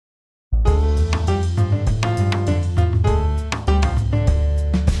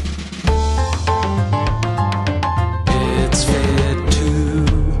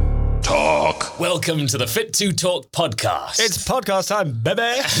Welcome to the Fit to Talk podcast. It's podcast time, baby.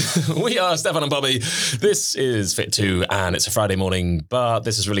 We are Steffan and Bobby. This is Fit 2 and it's a Friday morning, but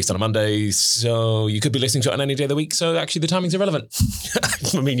this is released on a Monday, so you could be listening to it on any day of the week, so actually the timing's irrelevant.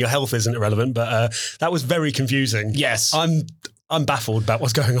 I mean, your health isn't irrelevant, but that was very confusing. Yes. I'm baffled about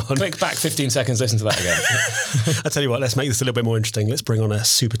what's going on. Click back 15 seconds, listen to that again. I tell you what, let's make this a little bit more interesting. Let's bring on a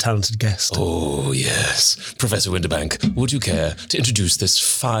super talented guest. Oh, yes. Professor Winterbank, would you care to introduce this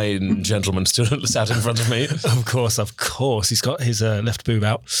fine gentleman still sat in front of me? Of course. He's got his left boob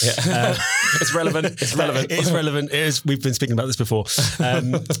out. Yeah. It's relevant. It's relevant. It is relevant. It is. We've been speaking about this before.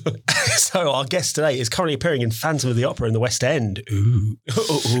 So our guest today is currently appearing in Phantom of the Opera in the West End. Ooh.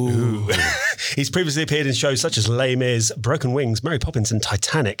 He's previously appeared in shows such as Les Mis, Broken Wings, Mary Poppins and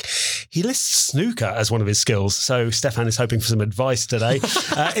Titanic. He lists snooker as one of his skills, so Steffan is hoping for some advice today.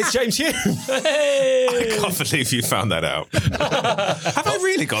 It's James Hume. Hey! I can't believe you found that out. Have I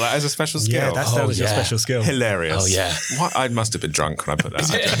really got that as a special skill? Yeah, that's your special skill. Hilarious. Oh, yeah. What? I must have been drunk when I put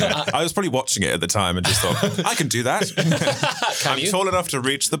that. I was probably watching it at the time and just thought, I can do that. Can you? I'm tall enough to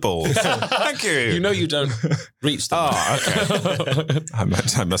reach the ball. Thank you. You know you don't reach them. Oh, okay.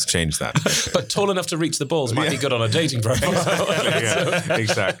 I must change that. But tall enough to reach the balls might be good on a dating profile. Yeah,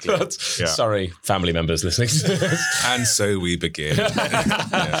 exactly. Yeah. Sorry, family members listening to this. And so we begin.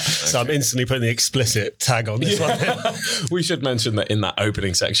 So I'm instantly putting the explicit tag on this one. We should mention that in that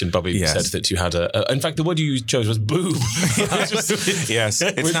opening section, Bobby said that you had in fact, the word you chose was boob. Yes,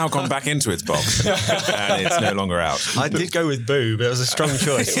 it's now gone back into its box and it's no longer out. I did go with boob. It was a strong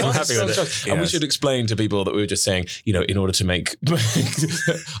choice. I'm happy with it. And we should explain to people that we were just saying, in order to make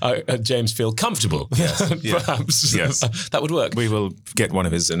James feel comfortable, perhaps that would work. We will get one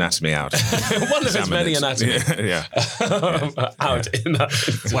of his anatomy out. One of his many anatomy out in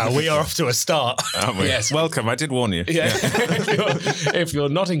that. Wow, we are off to a start. Aren't we? Yes. Welcome. I did warn you. Yeah. If you're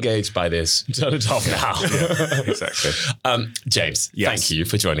not engaged by this, turn it off now. Yeah, exactly. James, thank you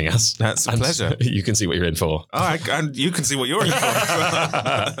for joining us. That's a pleasure. You can see what you're in for. And you can see what you're in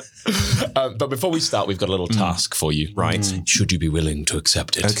for. But before we start, we've got a little task for you. Right. Should you be willing to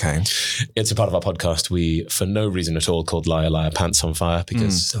accept it? Okay. It's a part of our podcast we, for no reason at all, called Liar, Liar, Pants on Fire,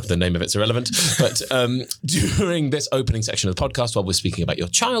 because the name of it's irrelevant. But during this opening section of the podcast, while we're speaking about your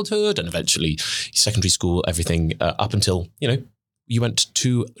childhood and eventually secondary school, everything up until, you went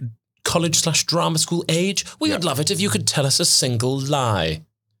to college/drama school age, we would love it if you could tell us a single lie.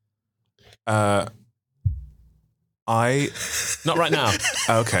 Not right now.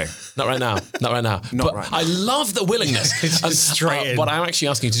 Okay. Not right now. I love the willingness. Straight in. What I'm actually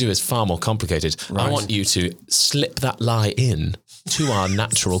asking you to do is far more complicated. Right. I want you to slip that lie in to our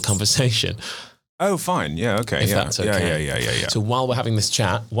natural conversation. Oh, fine. Yeah, okay. If that's okay. Yeah. So while we're having this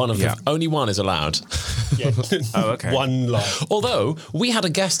chat, only one is allowed. Oh, okay. One lie. Although we had a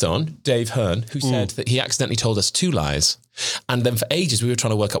guest on, Dave Hearn, who said that he accidentally told us 2 lies. And then for ages we were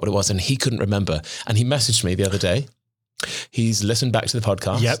trying to work out what it was and he couldn't remember. And he messaged me the other day. He's listened back to the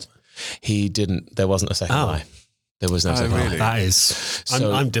podcast. Yep. There wasn't a second lie. There was no second lie. That is,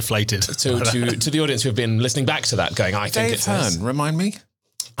 I'm deflated. So to the audience who have been listening back to that going, I think Dave it's Hearn, remind me?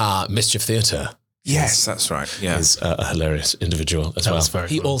 Mischief Theatre. Yes, that's right. Yeah. Is a hilarious individual as well.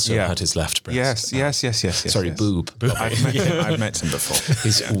 He also had his left breast. Yes. Sorry, boob. I've met him before.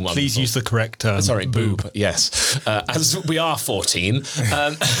 Please use the correct term. Sorry, boob. Yes. As we are 14.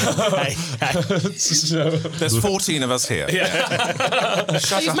 There's 14 of us here. Yeah.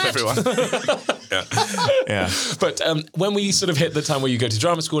 Shut up, everyone. Yeah. But when we sort of hit the time where you go to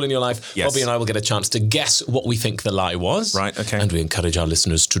drama school in your life, Bobby and I will get a chance to guess what we think the lie was. Right, okay. And we encourage our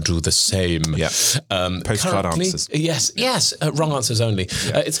listeners to do the same. Yeah. Postcard answers. Yes. Wrong answers only.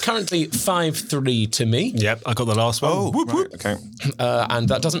 Yeah. It's currently 5-3 to me. Yep, I got the last one. Oh, right, okay. And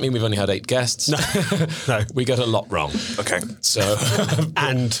that doesn't mean we've only had 8 guests. No. We get a lot wrong. Okay. So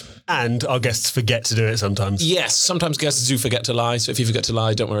and our guests forget to do it sometimes. Yes, sometimes guests do forget to lie. So if you forget to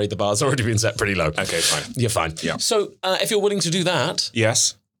lie, don't worry, the bar's already been set pretty low. Okay, fine. You're fine. Yeah. So if you're willing to do that.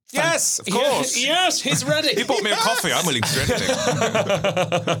 Yes. Yes, of course. Yes, he's ready. He bought me a coffee. I'm willing to do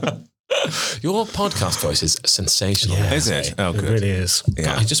anything. Your podcast voice is sensational. Yeah. Is it? Oh, good. It really is.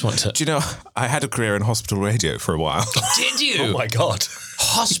 Yeah. I just want to... Do you know, I had a career in hospital radio for a while. Did you? Oh, my God.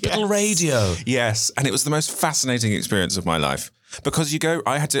 Hospital radio. Yes, and it was the most fascinating experience of my life. Because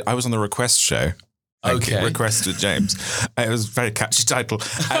I was on the Request show. Okay. Requested James. It was a very catchy title.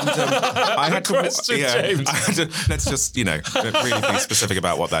 And I had to James. let's just, really be specific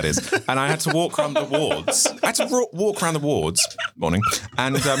about what that is. And I had to walk around the wards. Morning.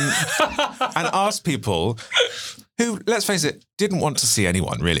 And ask people, who, let's face it, didn't want to see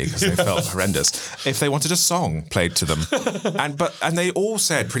anyone really because they felt horrendous. If they wanted a song played to them, and they all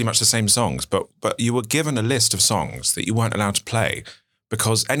said pretty much the same songs, but you were given a list of songs that you weren't allowed to play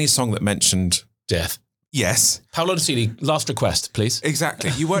because any song that mentioned death. Yes. Paolo Nocini, last request, please.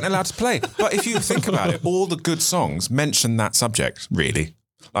 Exactly. You weren't allowed to play. But if you think about it, all the good songs mention that subject, really.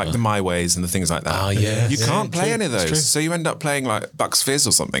 Like the My Ways and the things like that. Oh, yeah. You can't play true. any of those. So you end up playing like Bucks Fizz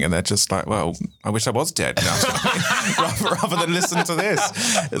or something and they're just like, well, I wish I was dead now. rather than listen to this.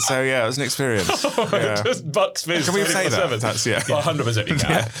 So yeah, it was an experience. Yeah. Just Bucks Fizz. Can we say that? That's, yeah. Well, 100% you can.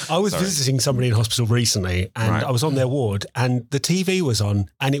 Yeah. I was visiting somebody in hospital recently and Right. I was on their ward and the TV was on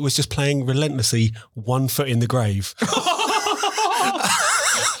and it was just playing relentlessly One Foot in the Grave.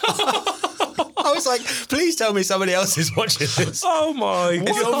 I was like, please tell me somebody else is watching this. Oh my God.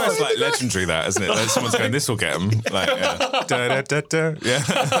 It's almost like legendary, that, isn't it? Like someone's going, this will get them. Like, yeah. Da, da, da, da. Yeah.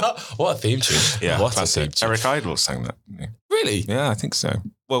 What a theme tune. Yeah, What classic. a theme tune. Eric Idle sang that. Really? Yeah, I think so.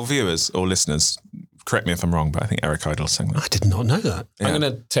 Well, viewers or listeners, correct me if I'm wrong, but I think Eric Idle sang that. I did not know that. I'm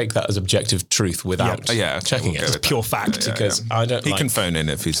going to take that as objective truth without checking we'll it. go with Pure fact. Because I don't He like... can phone in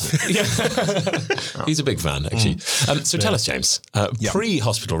if he's... He's a big fan, actually. So tell us, James,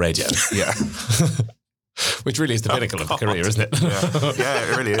 pre-hospital radio, yeah. which really is the pinnacle of a career, isn't it?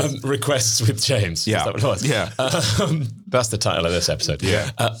 Yeah, it really is. Requests with James. Yeah. Is that what it was? Yeah. That's the title of this episode.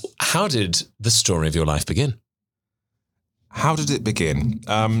 Yeah. How did the story of your life begin? How did it begin?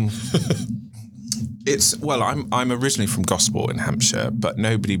 I'm originally from Gosport in Hampshire, but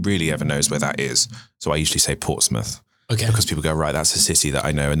nobody really ever knows where that is. So I usually say Portsmouth. Okay. Because people go, right, that's a city that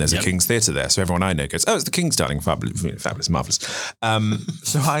I know, and there's a King's Theatre there. So everyone I know goes, oh, it's the King's, darling, fabulous, marvellous.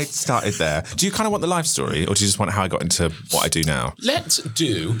 So I started there. Do you kind of want the life story, or do you just want how I got into what I do now? Let's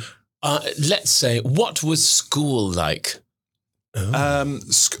say, what was school like?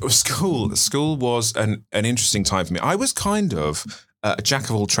 School was an interesting time for me. I was kind of a jack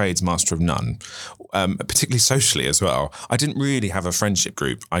of all trades, master of none, particularly socially as well. I didn't really have a friendship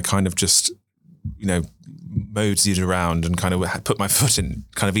group. I kind of just, moseyed around and kind of put my foot in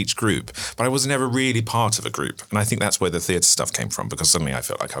kind of each group, but I was never really part of a group. And I think that's where the theatre stuff came from, because suddenly I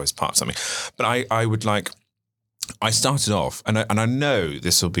felt like I was part of something. But I started off, and I know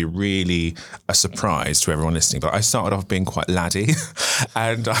this will be really a surprise to everyone listening, but I started off being quite laddie,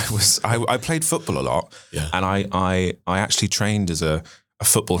 and I played football a lot, and I actually trained as a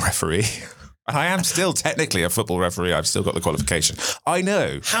football referee. And I am still technically a football referee. I've still got the qualification. I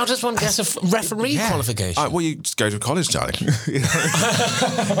know. How does one get a referee qualification? Well, you just go to college, darling. You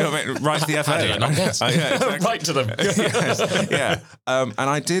know what I mean? Right to the FA. I guess. Yeah, exactly. Right to them. Yes, yeah. And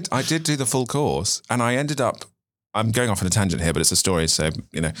I did do the full course, and I ended up. I'm going off on a tangent here, but it's a story, so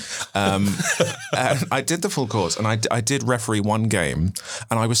I did the full course, and I did referee one game,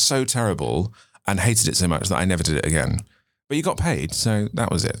 and I was so terrible and hated it so much that I never did it again. But you got paid, so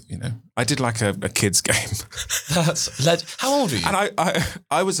that was it. I did like a kids game. How old were you? And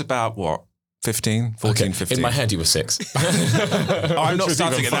I was about, 14, 15. In my head, you were 6. I'm not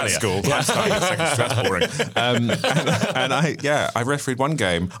starting at that school. I'm starting at secondary school. That's boring. And I refereed one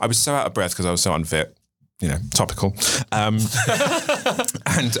game. I was so out of breath because I was so unfit. Topical. And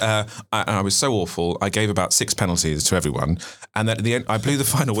I was so awful. I gave about 6 penalties to everyone. And then at the end, I blew the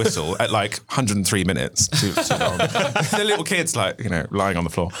final whistle at like 103 minutes. Too long. The little kids lying on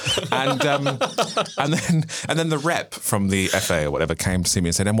the floor. And then the rep from the FA or whatever came to see me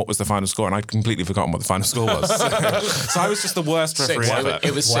and said, and what was the final score? And I'd completely forgotten what the final score was. So I was just the worst referee ever.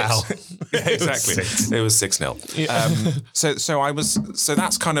 It was 6. Yeah, exactly. It was 6-0. So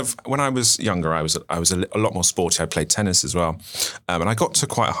that's kind of, when I was younger, I was a lot more sporty. I played tennis as well. And I got to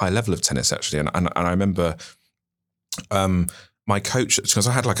quite a high level of tennis, actually. And I remember my coach, because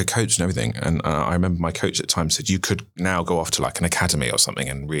I had like a coach and everything, and I remember my coach at the time said, you could now go off to like an academy or something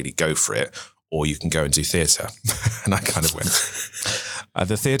and really go for it, or you can go and do theatre. And I kind of went,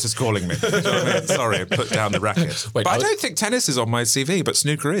 the theatre's calling me. You know what I mean? Sorry, put down the racket. But I don't think tennis is on my CV, but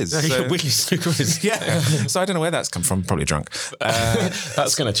snooker is. So. Weirdly, snooker is. Yeah. So I don't know where that's come from. Probably drunk.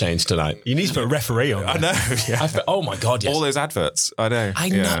 That's going to change tonight. You need to put a referee on. I know. Yeah. Oh my God, yes. All those adverts. I know. I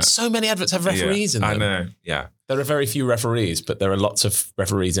know. So many adverts have referees in them. I know. Yeah. There are very few referees, but there are lots of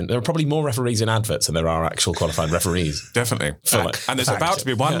referees. There are probably more referees in adverts than there are actual qualified referees. Definitely. And there's about to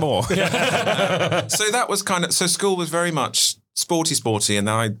be one more. So that was so school was very much sporty, and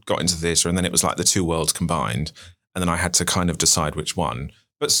then I got into theatre, and then it was like the two worlds combined, and then I had to kind of decide which one.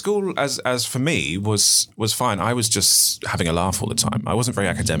 But school, as for me, was fine. I was just having a laugh all the time. I wasn't very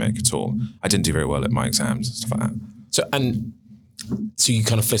academic at all. I didn't do very well at my exams and stuff like that. So you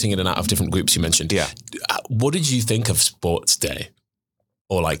kind of flitting in and out of different groups you mentioned. Yeah. What did you think of sports day?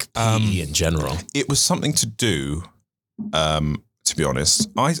 Or like PE in general? It was something to do to be honest.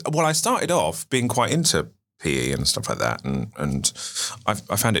 I started off being quite into PE and stuff like that, and I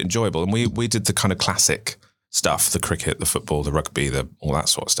found it enjoyable. And we did the kind of classic stuff, the cricket, the football, the rugby, all that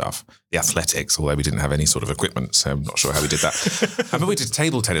sort of stuff. The athletics, although we didn't have any sort of equipment, so I'm not sure how we did that. I remember we did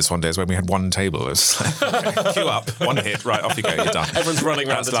table tennis one day when we had one table. It was like, okay, queue up, one hit, right, off you go, you're done. Everyone's running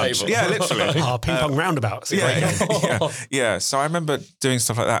around the table. Yeah, literally. Ping pong roundabouts. Yeah. So I remember doing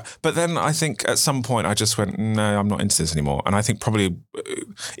stuff like that. But then I think at some point I just went, no, I'm not into this anymore. And I think probably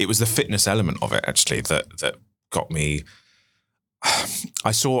it was the fitness element of it actually that got me.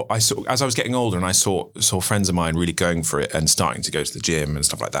 I saw as I was getting older, and I saw friends of mine really going for it and starting to go to the gym and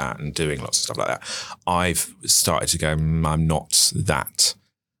stuff like that and doing lots of stuff like that. I've started to go, I'm not that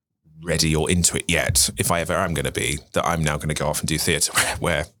ready or into it yet. If I ever am going to be, that I'm now going to go off and do theatre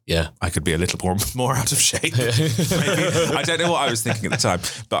where I could be a little more out of shape. Maybe. I don't know what I was thinking at the time,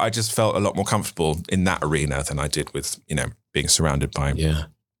 but I just felt a lot more comfortable in that arena than I did with, being surrounded by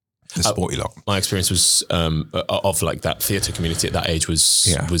the sporty lot. My experience was of like that theatre community at that age was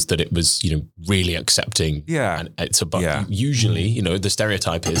that it was really accepting. Yeah, and it's usually the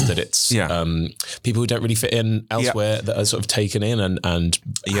stereotype is that it's people who don't really fit in elsewhere that are sort of taken in and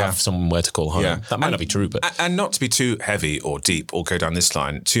have somewhere to call home. Yeah. That might not be true, but and not to be too heavy or deep or go down this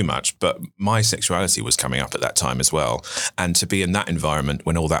line too much, but my sexuality was coming up at that time as well, and to be in that environment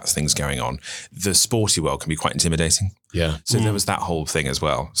when all that thing's going on, the sporty world can be quite intimidating. Yeah. So there was that whole thing as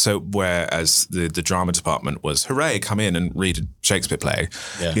well. So whereas the drama department was, hooray, come in and read a Shakespeare play.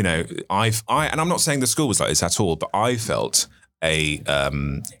 Yeah. And I'm not saying the school was like this at all, but I felt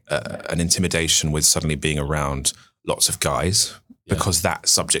an intimidation with suddenly being around lots of guys because that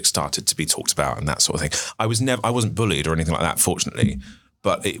subject started to be talked about and that sort of thing. I wasn't bullied or anything like that, fortunately,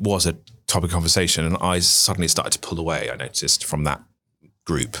 but it was a topic of conversation, and I suddenly started to pull away, I noticed, from that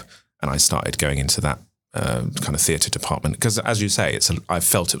group, and I started going into that kind of theatre department because, as you say, I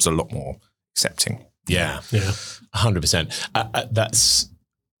felt it was a lot more accepting. Yeah, 100%. That's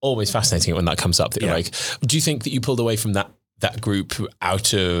always fascinating when that comes up. That you're like, do you think that you pulled away from that group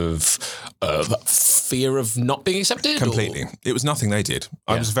out of fear of not being accepted? Completely. It was nothing they did.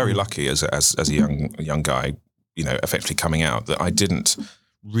 I was very lucky as a young guy, effectively coming out, that I didn't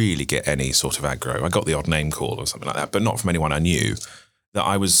really get any sort of aggro. I got the odd name call or something like that, but not from anyone I knew. That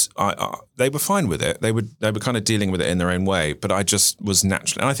they were fine with it. They were kind of dealing with it in their own way, but I just was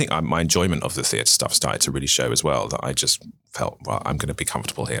naturally, and I think my enjoyment of the theatre stuff started to really show as well, that I just felt, well, I'm going to be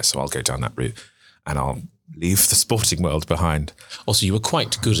comfortable here, so I'll go down that route and I'll leave the sporting world behind. Also, you were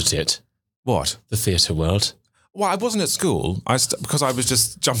quite good at it. What? The theatre world. Well, I wasn't at school because I was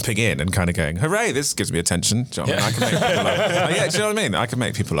just jumping in and kind of going, hooray, this gives me attention. Do you know what I mean? I can make people laugh. Do you know what I mean? I can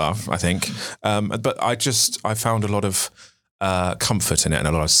make people laugh, I think. But I found a lot of comfort in it and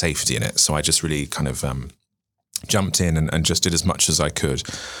a lot of safety in it. So I just really kind of jumped in and just did as much as I could.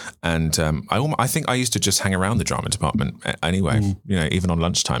 And I think I used to just hang around the drama department anyway. Even on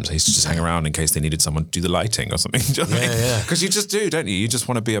lunchtimes, I used to just hang around in case they needed someone to do the lighting or something. Because you just do, don't you? You just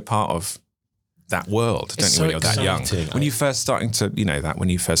want to be a part of that world, don't you, when you're that young? When you first starting to, when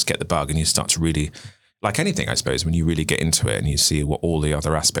you first get the bug and you start to really, like anything, I suppose, when you really get into it and you see what all the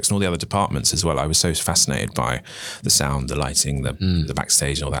other aspects and all the other departments as well. I was so fascinated by the sound, the lighting, the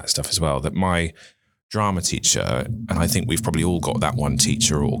backstage and all that stuff as well, that my drama teacher, and I think we've probably all got that one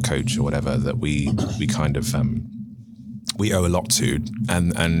teacher or coach or whatever that we kind of we owe a lot to.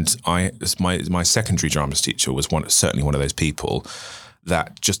 And my secondary dramas teacher was certainly one of those people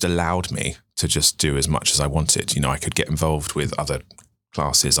that just allowed me to just do as much as I wanted. I could get involved with other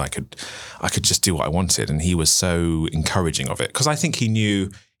classes. I could just do what I wanted. And he was so encouraging of it because I think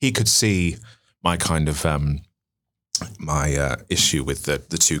he could see my kind of, my issue with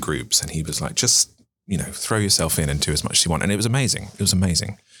the two groups. And he was like, just, throw yourself in and do as much as you want. And it was amazing. It was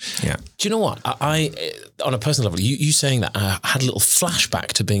amazing. Yeah. Do you know what? I on a personal level, you saying that, I had a little flashback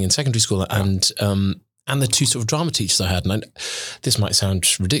to being in secondary school and the two sort of drama teachers I had. And this might sound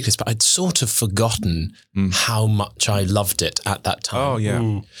ridiculous, but I'd sort of forgotten how much I loved it at that time. Oh,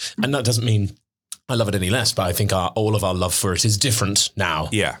 yeah. And that doesn't mean I love it any less, but I think all of our love for it is different now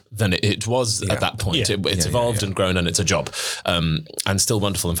than it was at that point. Yeah. It's evolved and grown, and it's a job and still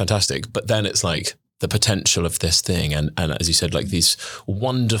wonderful and fantastic. But then it's like the potential of this thing. And as you said, like these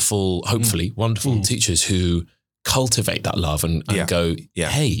wonderful, hopefully wonderful teachers who cultivate that love and go,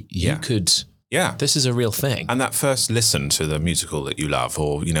 hey, you could... Yeah. This is a real thing. And that first listen to the musical that you love,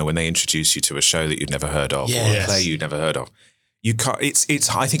 or, when they introduce you to a show that you'd never heard of, or a play you'd never heard of, you can't,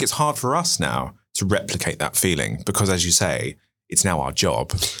 I think it's hard for us now to replicate that feeling because, as you say, it's now our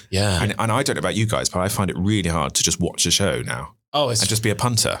job. Yeah. And I don't know about you guys, but I find it really hard to just watch a show now. And just be a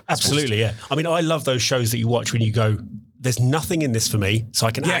punter. Absolutely, yeah. I mean, I love those shows that you watch when you go, there's nothing in this for me, so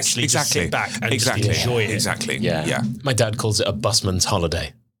I can actually just sit back and just enjoy it. Exactly. Yeah. My dad calls it a busman's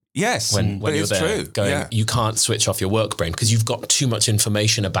holiday. Yes, when you're there, true. Going, you can't switch off your work brain because you've got too much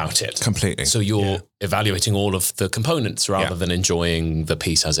information about it. Completely. So you're evaluating all of the components rather than enjoying the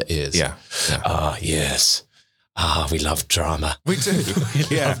piece as it is. Yeah. Yes. We love drama. We do.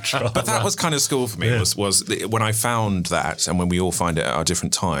 But that was kind of school for me. Was when I found that, and when we all find it at our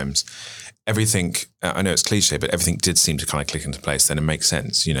different times, everything, I know it's cliche, but everything did seem to kind of click into place then and make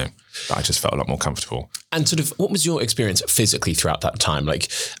sense, you know. I just felt a lot more comfortable. And sort of, what was your experience physically throughout that time?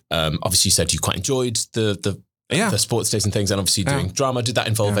 Like, obviously you said you quite enjoyed the sports days and things, and obviously doing drama. Did that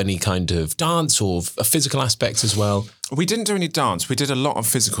involve any kind of dance or physical aspects as well? We didn't do any dance. We did a lot of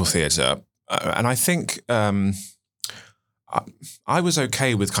physical theatre. And I think I was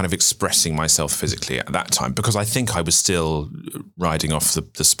okay with kind of expressing myself physically at that time because I think I was still riding off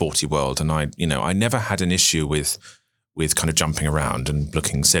the sporty world, and I never had an issue with kind of jumping around and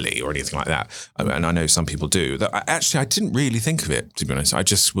looking silly or anything like that. And I know some people do. That I didn't really think of it, to be honest. I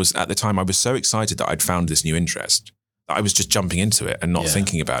just was, at the time, I was so excited that I'd found this new interest that I was just jumping into it and not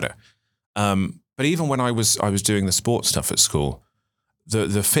thinking about it. But even when I was doing the sports stuff at school,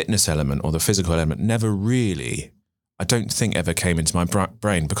 the fitness element or the physical element never really, I don't think ever came into my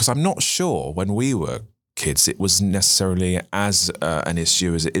brain, because I'm not sure when we were kids it was necessarily as an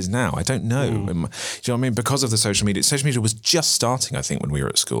issue as it is now. I don't know. Do you know what I mean? Because of the social media. Social media was just starting, I think, when we were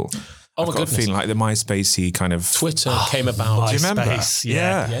at school. Oh, I've got a feeling like the MySpace-y kind of... Twitter came about. Do you remember?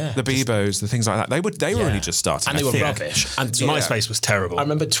 Yeah. The Bebos, the things like that. They were really just starting. And they were rubbish. And MySpace was terrible. I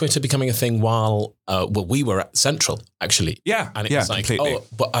remember Twitter becoming a thing while we were at Central, actually. Yeah. And it was like, completely.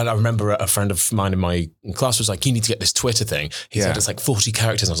 and I remember a friend of mine in my class was like, you need to get this Twitter thing. He said it's like 40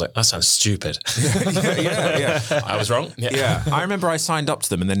 characters. And I was like, that sounds stupid. I was wrong. Yeah. I remember I signed up to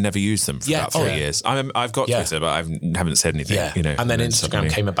them and then never used them for about 3 years. I've got Twitter, but I haven't said anything. Yeah. You know, and then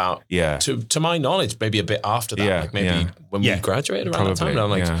Instagram came about. Yeah. To my knowledge, maybe a bit after that. Yeah, like maybe when we graduated around that time. And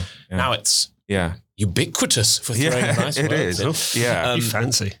I'm like, now it's ubiquitous for throwing a nice word. It is. Yeah.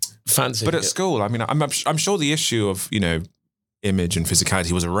 Fancy. But at school, I mean, I'm sure the issue of, you know, image and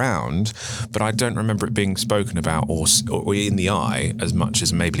physicality was around, but I don't remember it being spoken about or in the eye as much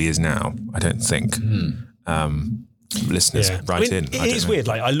as maybe is now. I don't think. Listeners, write in. It is weird.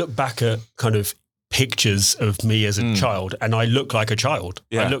 Like, I look back at kind of pictures of me as a child, and I look like a child.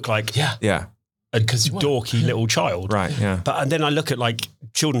 I look like a dorky little child. Right, yeah. And then I look at like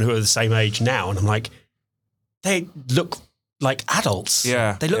children who are the same age now, and I'm like, they look like adults.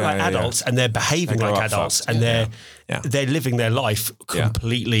 Yeah. They look like adults, and they're behaving like adults, and they're living their life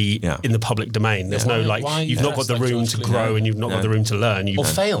completely in the public domain. There's no you've not got the room to grow, and you've not got the room to learn. Or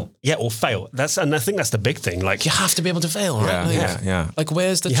fail. Yeah, or fail. And I think that's the big thing. Like, you have to be able to fail, right? Yeah. Like,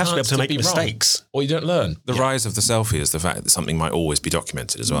 where's the you chance have to be able to make mistakes, or you don't learn. The rise of the selfie is the fact that something might always be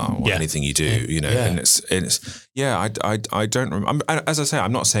documented as well, or anything you do, you know. And I don't remember. As I say,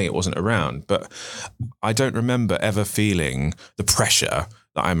 I'm not saying it wasn't around, but I don't remember ever feeling the pressure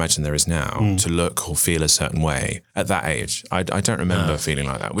that I imagine there is now to look or feel a certain way at that age. I don't remember feeling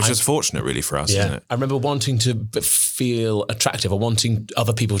like that, which is fortunate really for us, isn't it? I remember wanting to feel attractive or wanting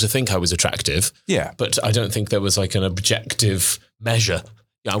other people to think I was attractive. Yeah. But I don't think there was like an objective measure.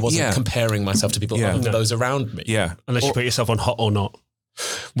 I wasn't comparing myself to people other than those around me. Yeah. Unless you put yourself on Hot or Not.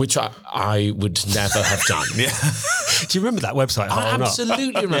 Which I would never have done. Do you remember that website, Hot I or Not?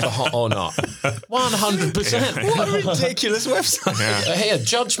 absolutely remember Hot or Not. 100%. What a ridiculous website. Here,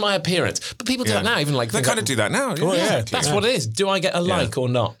 judge my appearance. But people do that now, even like... They kind of do that now. That's what it is. Do I get a like or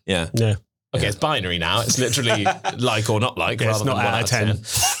not? Yeah. Okay, it's binary now. It's literally like or not like, rather it's not than 1 out of 10.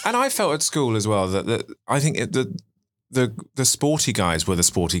 And I felt at school as well that I think the sporty guys were the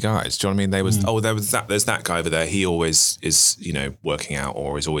sporty guys. Do you know what I mean? There's that guy over there. He always is, you know, working out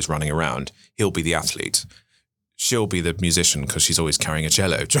or is always running around. He'll be the athlete. She'll be the musician because she's always carrying a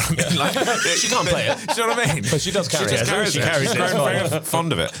cello. Do you know what I mean? Like, she can't play it. Do you know what I mean? But she does carry it. She carries it. She's very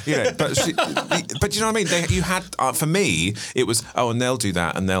fond of it. You know, but do you know what I mean? You had for me, it was and they'll do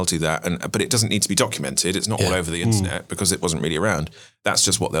that and they'll do that, but it doesn't need to be documented. It's not all over the internet because it wasn't really around. That's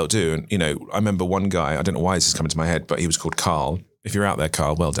just what they'll do. And you know, I remember one guy. I don't know why this is coming to my head, but he was called Carl. If you're out there,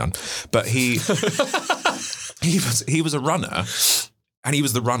 Carl, well done. But he was a runner. And he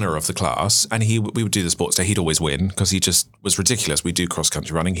was the runner of the class, and we would do the sports day. He'd always win because he just was ridiculous. We'd do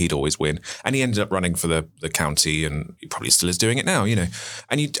cross-country running. He'd always win. And he ended up running for the county, and he probably still is doing it now, you know.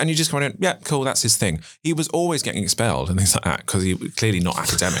 And you just kind of, yeah, cool, that's his thing. He was always getting expelled and things like that because he was clearly not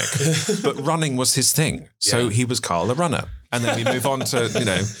academic. But running was his thing. So he was Carl the runner. And then we move on to, you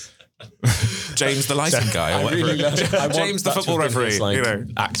know, James the lighting guy, or whatever. James the football referee.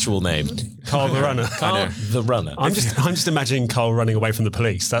 Actual name. Carl the runner. Carl the runner. I'm just imagining Carl running away from the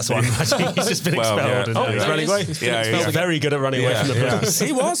police. That's what I'm imagining. He's just been expelled. And he's running away. He's very good at running away from the police.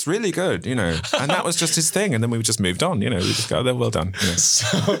 He was really good, and that was just his thing. And then we just moved on. We just go, well done.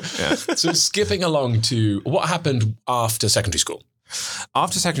 So skipping along to what happened after secondary school.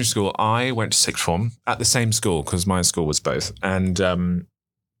 After secondary school, I went to sixth form at the same school because my school was both, and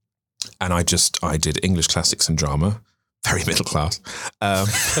I did English classics and drama, very middle class,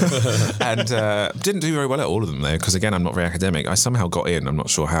 and didn't do very well at all of them though because again I'm not very academic. I somehow got in, I'm not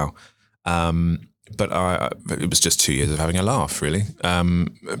sure how, but it was just 2 years of having a laugh really.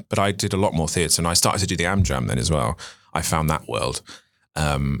 But I did a lot more theatre, and I started to do the Amdram then as well. I found that world.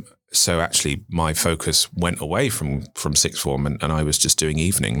 So actually my focus went away from sixth form and I was just doing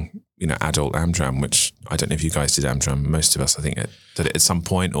evening, adult Amdram, which I don't know if you guys did Amdram. Most of us, I think, did it at some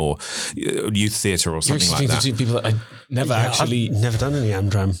point, or youth theatre or something like that. People that I never actually... I've never done any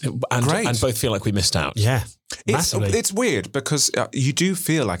Amdram. And both feel like we missed out. Yeah. It's weird because you do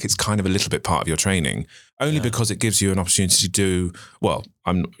feel like it's kind of a little bit part of your training, only because it gives you an opportunity to do, well,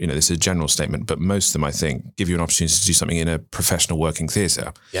 this is a general statement, but most of them, I think, give you an opportunity to do something in a professional working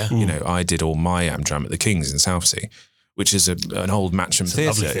theatre. Yeah. I did all my Amdram at the King's in Southsea, which is an old Matcham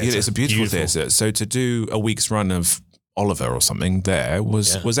theatre. It's a beautiful theatre. So to do a week's run of Oliver or something there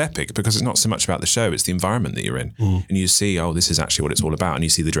was epic because it's not so much about the show, it's the environment that you're in. And you see, this is actually what it's all about. And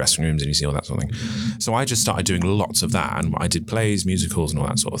you see the dressing rooms and you see all that sort of thing. So I just started doing lots of that. And I did plays, musicals and all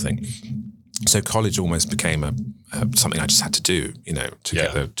that sort of thing. So college almost became something I just had to do,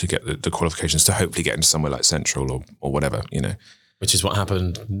 to get the qualifications to hopefully get into somewhere like Central or whatever, Which is what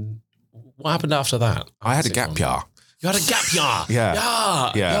happened. What happened after that? I had a gap year. You had a gap year.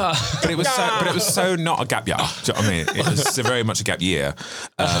 Yeah. But it was so not a gap year. Do you know what I mean? It was very much a gap year.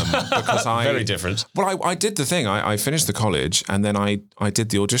 Because very different. Well, I did the thing. I finished the college and then I did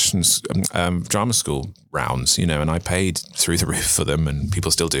the auditions, drama school rounds, and I paid through the roof for them, and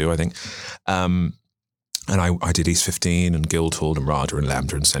people still do, I think. And I did East 15 and Guildhall and RADA and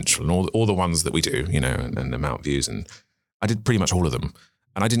Lambda and Central and all the ones that we do, and the Mount Views, and I did pretty much all of them.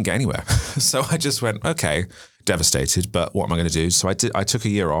 And I didn't get anywhere. So I just went, okay, devastated, but what am I going to do? So I took a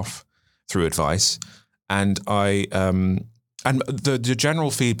year off through advice, and and the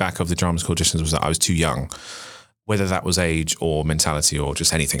general feedback of the drama school auditions was that I was too young, whether that was age or mentality or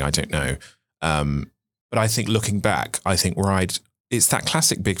just anything, I don't know. But I think looking back, it's that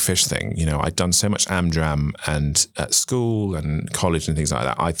classic big fish thing. I'd done so much Amdram and at school and college and things like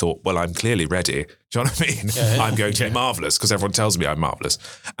that. I thought, well, I'm clearly ready. Do you know what I mean? Yeah. I'm going to be marvellous because everyone tells me I'm marvellous.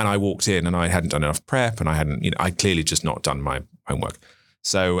 And I walked in and I hadn't done enough prep and I'd clearly just not done my homework.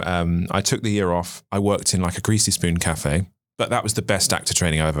 So I took the year off. I worked in like a Greasy Spoon cafe, but that was the best actor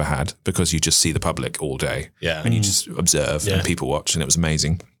training I've ever had because you just see the public all day and you just observe and people watch, and it was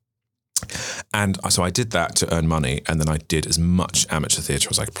amazing. And so I did that to earn money, and then I did as much amateur theatre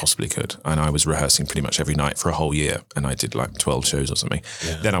as I possibly could, and I was rehearsing pretty much every night for a whole year, and I did like 12 shows or something.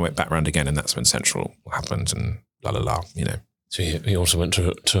 Then I went back round again, and that's when Central happened and So he also went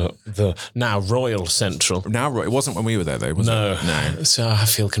to the now Royal Central. It wasn't when we were there though, was it? No. So I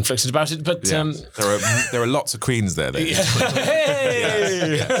feel conflicted about it, but there are lots of queens there. But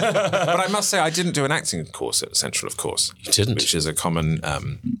I must say I didn't do an acting course at Central, of course. You didn't, which is a common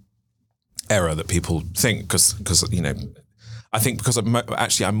error that people think because I think because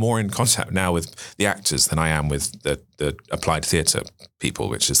I'm more in contact now with the actors than I am with the applied theatre people,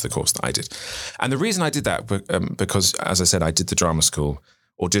 which is the course that I did. And the reason I did that because, as I said, I did the drama school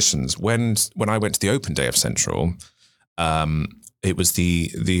auditions. When I went to the open day of Central, it was the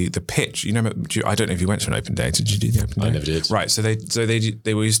pitch. I don't know if you went to an open day. Did you do the open day? I never did. Right. So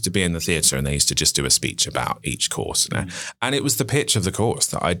they were used to be in the theatre and they used to just do a speech about each course. And it was the pitch of the course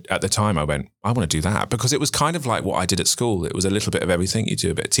that at the time I went, I want to do that, because it was kind of like what I did at school. It was a little bit of everything. You do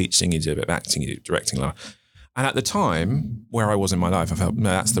a bit of teaching, you do a bit of acting, you do directing. And at the time where I was in my life, I felt,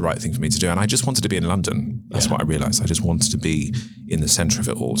 no, that's the right thing for me to do. And I just wanted to be in London. That's what I realised. I just wanted to be in the centre of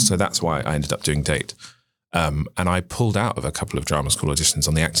it all. So that's why I ended up doing Date. And I pulled out of a couple of drama school auditions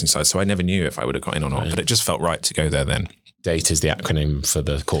on the acting side, so I never knew if I would have got in or not, but it just felt right to go there then. DATE is the acronym for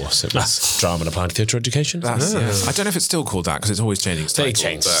the course. It was Drama and Applied Theatre Education. I don't know if it's still called that because it's always changing its title. They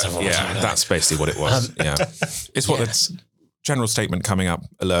changed several times. That's basically what it was. It's what the general statement coming up,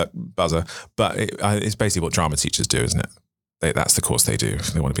 alert, buzzer, but it's basically what drama teachers do, isn't it? That's the course they do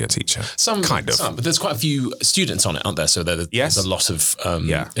if they want to be a teacher. Some, but there's quite a few students on it, aren't there? So there's a lot of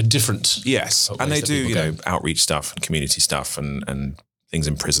different. Yes, and they do outreach stuff and community stuff and things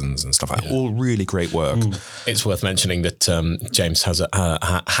in prisons and stuff like that. All really great work. It's worth mentioning that James has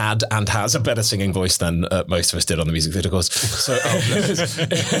had and has a better singing voice than most of us did on the music video course. So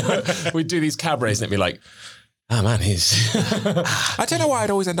we'd do these cabarets and it'd be like, oh man, I don't know why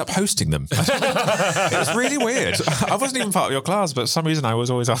I'd always end up hosting them. It was really weird. I wasn't even part of your class, but for some reason I was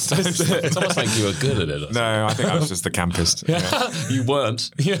always asked to host them. It's almost like you were good at it. No, I think I was just the campist. You weren't.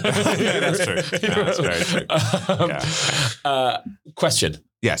 Yeah, that's true. That's very true. Question.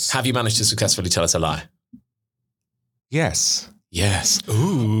 Yes. Have you managed to successfully tell us a lie? Yes. Yes.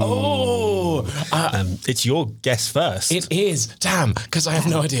 Ooh. Oh. It's your guess first. It is. Damn, because I have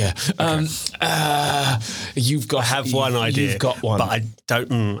no idea. Okay. You've got. I have one idea. You've got one. But I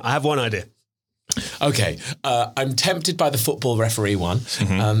don't. I have one idea. Okay. I'm tempted by the football referee one,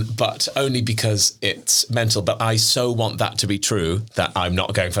 but only because it's mental. But I so want that to be true that I'm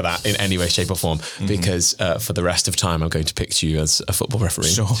not going for that in any way, shape or form, because for the rest of time, I'm going to picture you as a football referee.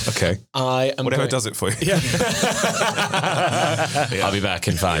 Sure. Okay. I am Whatever does it for you. Yeah. I'll be back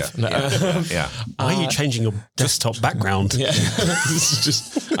in 5. Yeah. Why are you changing your desktop background? Yeah. This is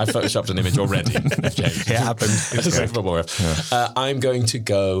just, I photoshopped an image already. James. It happened. I'm going to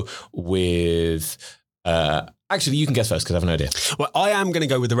go with. Actually, you can guess first because I have no idea. Well, I am going to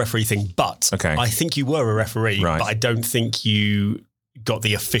go with the referee thing, but I think you were a referee, but I don't think you got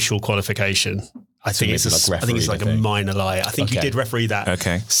the official qualification. I think it's like a minor lie. I think you did referee that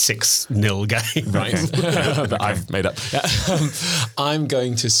 6-0 game. Right. That I've made up. Yeah. I'm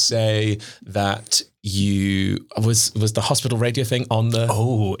going to say that you was the hospital radio thing on the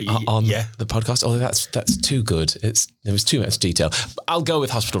the podcast. Oh, that's too good. There was too much detail. But I'll go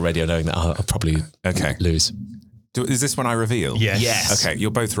with hospital radio, knowing that I'll probably lose. Is this when I reveal? Yes. Okay,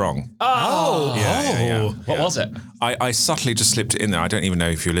 you're both wrong. Oh. Yeah. What was it? I subtly just slipped it in there. I don't even know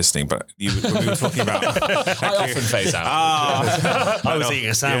if you're listening, but when we were talking about... I often phase out. I was eating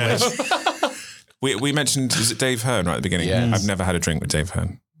a sandwich. Yeah. We mentioned, is it Dave Hearn right at the beginning? Yes. I've never had a drink with Dave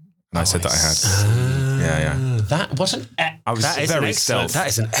Hearn. And I said that I had. That wasn't... I was very stealth. That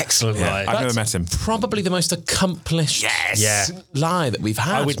is an excellent lie. I've never met him. Probably the most accomplished lie that we've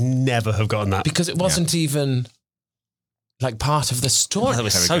had. I would never have gotten that. Because it wasn't even... like part of the story. That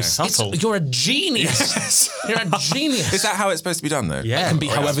was so subtle. You're a genius. You're a genius. Is that how it's supposed to be done, though? Yeah. It can be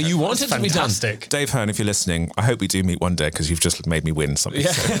however you want it to be done. Dave Hearn, if you're listening, I hope we do meet one day because you've just made me win something.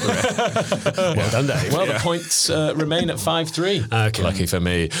 Yeah. Well done, Dave. Well, the points remain at 5-3. Okay. Lucky for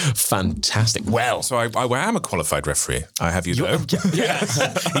me. Fantastic. Well. So I am a qualified referee. I have you know. He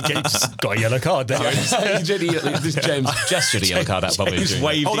just got a yellow card. This James gestured a yellow card at Bobby. James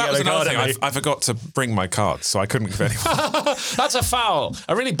waved Oh, the that was yellow another card thing. at me. I forgot to bring my cards, so I couldn't give anyone. That's a foul.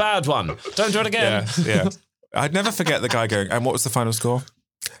 A really bad one. Don't do it again. Yeah. I'd never forget the guy going, and what was the final score?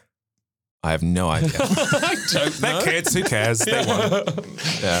 I have no idea. I don't know. They're kids, who cares? They won.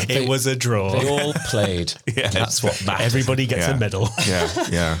 Yeah. It was a draw. They all played. That's what matters. Everybody gets a medal.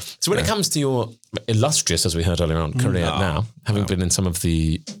 Yeah. So when it comes to your illustrious, as we heard earlier on, career now, having been in some of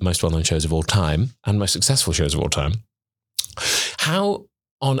the most well-known shows of all time and most successful shows of all time, how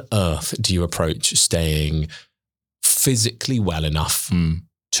on earth do you approach staying physically well enough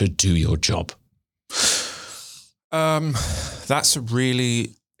to do your job? That's a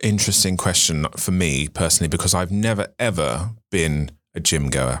really interesting question for me personally, because I've never ever been a gym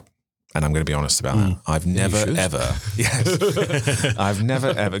goer. And I'm going to be honest about that. I've never ever, I've never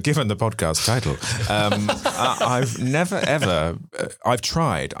ever, given the podcast title, I've never ever, I've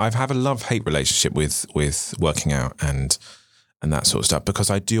tried. I've had a love-hate relationship with working out and that sort of stuff, because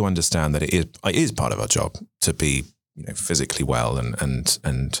I do understand that it is part of our job to be, physically well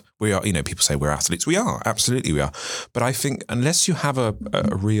and we are, people say we're athletes. We are, absolutely we are. But I think unless you have a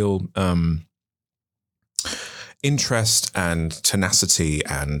real interest and tenacity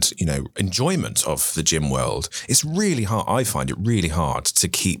and, enjoyment of the gym world, it's really hard. I find it really hard to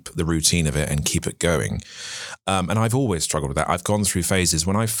keep the routine of it and keep it going. And I've always struggled with that. I've gone through phases.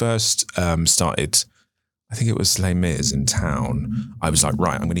 When I first started, I think it was Les Mis in town, I was like,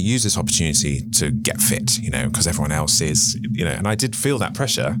 right, I'm going to use this opportunity to get fit, because everyone else is, and I did feel that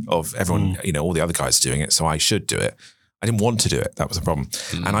pressure of everyone, all the other guys doing it, so I should do it. I didn't want to do it. That was the problem.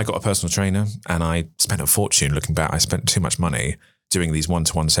 And I got a personal trainer and I spent a fortune. Looking back, I spent too much money doing these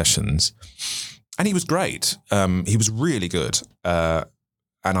one-to-one sessions. And he was great. He was really good. And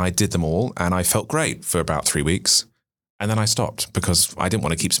I did them all and I felt great for about 3 weeks. And then I stopped because I didn't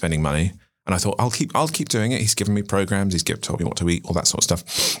want to keep spending money. And I thought, I'll keep doing it. He's given me programs. He's told me what to eat, all that sort of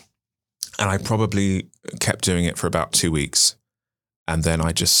stuff. And I probably kept doing it for about 2 weeks. And then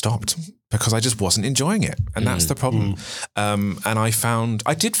I just stopped because I just wasn't enjoying it. And that's the problem. And I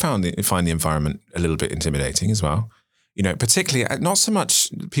did find the environment a little bit intimidating as well. you know, particularly not so much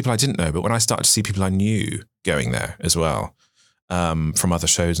people I didn't know, but when I started to see people I knew going there as well, from other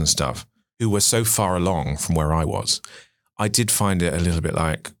shows and stuff, who were so far along from where I was, I did find it a little bit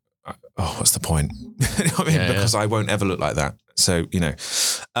like, oh, what's the point? You know what I mean? Because I won't ever look like that. So, you know,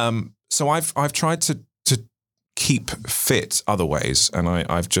 so I've tried to keep fit other ways, and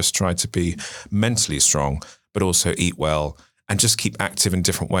I've just tried to be mentally strong, but also eat well and just keep active in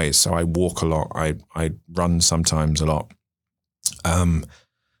different ways. So I walk a lot. I run sometimes a lot. And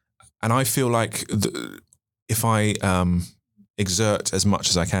I feel like if I exert as much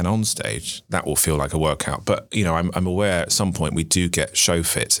as I can on stage, that will feel like a workout. But, you know, I'm aware at some point we do get show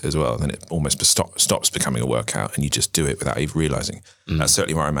fit as well. Then it almost stops becoming a workout and you just do it without even realizing. That's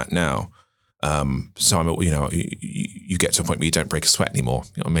certainly where I'm at now. So I'm, you know, you get to a point where you don't break a sweat anymore.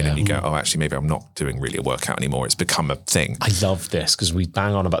 You know what I mean? And you go, oh, actually, maybe I'm not doing really a workout anymore. It's become a thing. I love this because we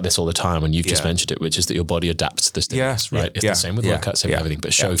bang on about this all the time, and you've just mentioned it, which is that your body adapts to the stimulus, right? It's the same with workouts, same with everything.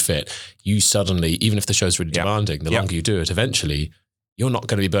 But show fit, you suddenly, even if the show's really demanding, the longer you do it, eventually you're not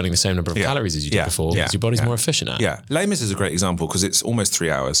going to be burning the same number of calories as you did before because your body's more efficient at it. Yeah, Les Mis is a great example because it's almost 3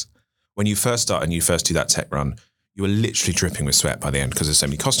 hours. When you first start and you first do that tech run, you are literally dripping with sweat by the end because there's so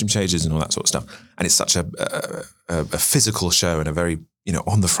many costume changes and all that sort of stuff. And it's such a physical show and a very, you know,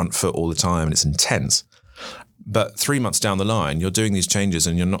 on the front foot all the time, and it's intense. But 3 months down the line, you're doing these changes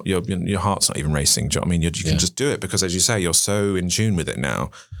and your heart's not even racing. Do you know what I mean? You can just do it because, as you say, you're so in tune with it now.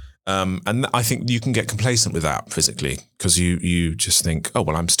 And I think you can get complacent with that physically because you just think, oh,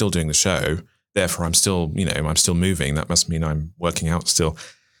 well, I'm still doing the show. Therefore, I'm still, you know, I'm still moving. That must mean I'm working out still.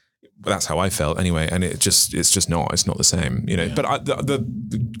 But that's how I felt anyway, and it's not the same, you know. Yeah. But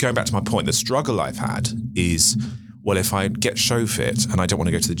going back to my point, the struggle I've had is, well, if I get show fit and I don't want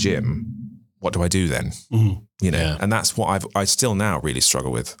to go to the gym, what do I do then? Mm-hmm. You know, and that's what I still now really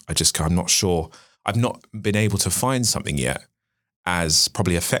struggle with. I'm not sure. I've not been able to find something yet as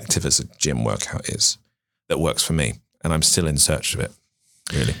probably effective as a gym workout is that works for me, and I'm still in search of it.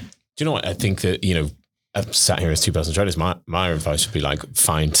 Really, do you know what I think that, you know, I've sat here as two personal trainers. My advice would be like,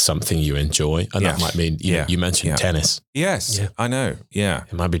 find something you enjoy. And that might mean, you mentioned tennis. Yes, I know. Yeah.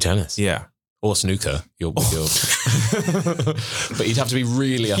 It might be tennis. Yeah. Or snooker. But you'd have to be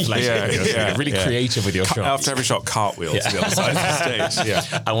really athletic, really creative with your shots. After every shot, cartwheel to the other side of the stage.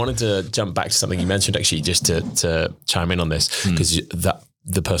 Yeah. I wanted to jump back to something you mentioned actually, just to chime in on this, because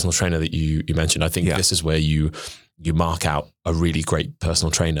the personal trainer that you mentioned, I think this is where you mark out a really great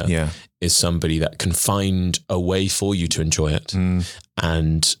personal trainer is somebody that can find a way for you to enjoy it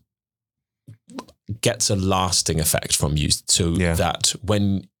and gets a lasting effect from you, so that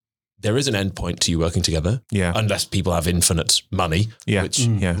when there is an end point to you working together, unless people have infinite money, which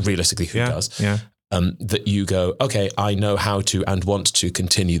realistically who does, that you go, okay, I know how to and want to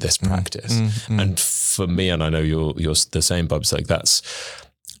continue this practice. And for me, and I know you're the same, Bob, so like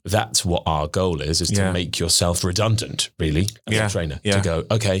that's what our goal is to make yourself redundant, really, as a trainer. To go,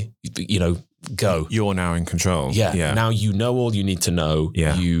 okay, you know, go. You're now in control. Now you know all you need to know.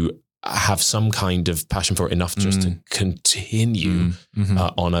 You have some kind of passion for it enough just to continue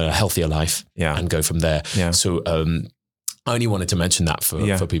on a healthier life and go from there. So I only wanted to mention that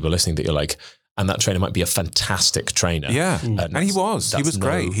for people listening, that you're like, and that trainer might be a fantastic trainer. And he was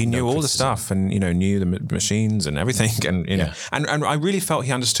great. He knew all the stuff and, you know, knew the machines and everything. And, you know, and I really felt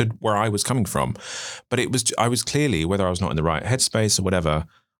he understood where I was coming from. But I was clearly, whether I was not in the right headspace or whatever,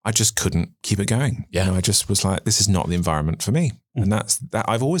 I just couldn't keep it going. You know, I just was like, this is not the environment for me. And that's that.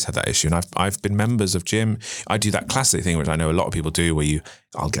 I've always had that issue. And I've been members of gym. I do that classic thing, which I know a lot of people do, where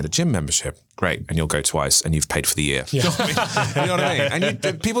I'll get a gym membership. Great. And you'll go twice and you've paid for the year. You know what I mean? You know what I mean?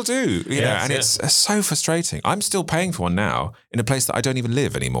 And people do, you know, and it's so frustrating. I'm still paying for one now in a place that I don't even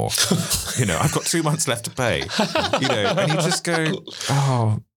live anymore. You know, I've got 2 months left to pay, you know, and you just go,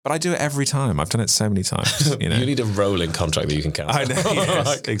 oh, but I do it every time. I've done it so many times. You know, you need a rolling contract that you can cancel. I know.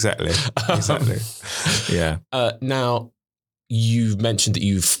 Yes, exactly. Yeah. Now, you mentioned that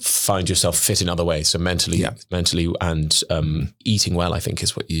you find yourself fit in other ways, so mentally and eating well, I think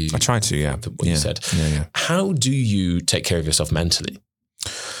is what you. I try to. What you said. Yeah. How do you take care of yourself mentally?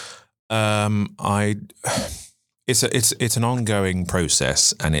 It's an ongoing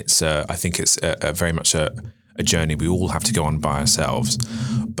process, and I think it's a very much a journey we all have to go on by ourselves.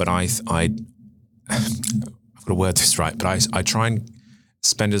 But I've got to word this right, but I try and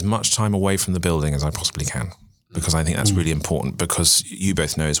spend as much time away from the building as I possibly can, because I think that's really important, because you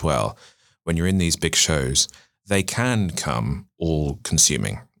both know as well, when you're in these big shows, they can come all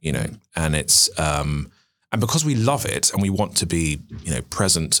consuming, you know, and it's, and because we love it and we want to be, you know,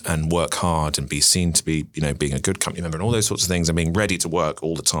 present and work hard and be seen to be, you know, being a good company member and all those sorts of things and being ready to work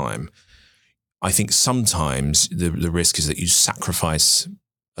all the time, I think sometimes the risk is that you sacrifice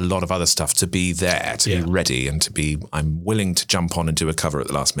a lot of other stuff to be there, to be ready, and I'm willing to jump on and do a cover at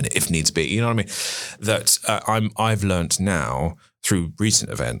the last minute if needs be. You know what I mean? That I've learnt now through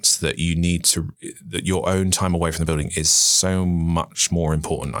recent events that that your own time away from the building is so much more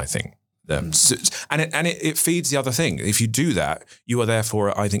important, I think. It feeds the other thing. If you do that, you are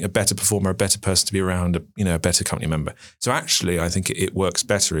therefore, I think, a better performer, a better person to be around, a better company member. So actually, I think it works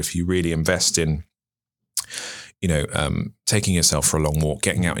better if you really invest in, taking yourself for a long walk,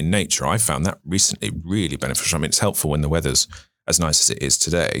 getting out in nature. I found that recently really beneficial. I mean, it's helpful when the weather's as nice as it is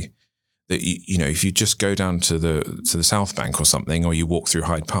today. That if you just go down to the South Bank or something, or you walk through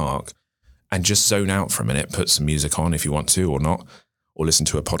Hyde Park and just zone out for a minute, put some music on if you want to or not, or listen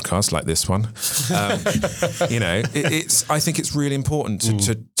to a podcast like this one. I think it's really important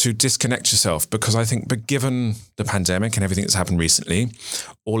to disconnect yourself, because I think, but given the pandemic and everything that's happened recently,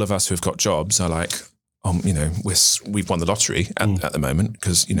 all of us who've got jobs are like, we've won the lottery at the moment,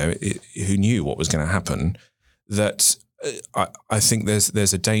 because who knew what was going to happen? That I think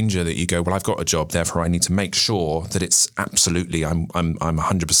there's a danger that you go, well, I've got a job, therefore I need to make sure that it's absolutely I'm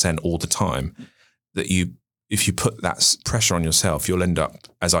 100% all the time. That if you put that pressure on yourself, you'll end up,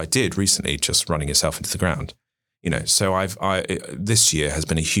 as I did recently, just running yourself into the ground. So this year has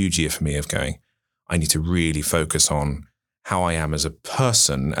been a huge year for me of going, I need to really focus on how I am as a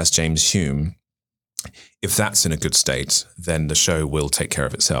person, as James Hume. If that's in a good state, then the show will take care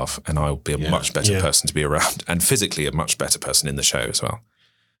of itself, and I'll be a much better person to be around, and physically a much better person in the show as well.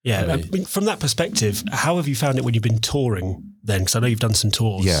 Yeah. I mean, from that perspective, how have you found it when you've been touring then? Because I know you've done some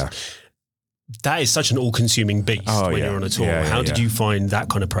tours. Yeah. That is such an all-consuming beast when you're on a tour. How did you find that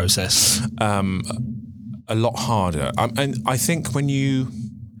kind of process? A lot harder. And I think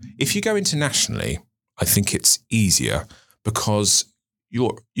if you go internationally, I think it's easier, because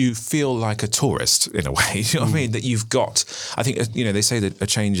you feel like a tourist in a way. You know what I mean? That you've got, I think, they say that a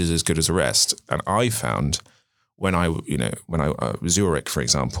change is as good as a rest. And I found when I Zurich, for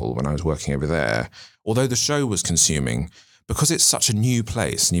example, when I was working over there, although the show was consuming, because it's such a new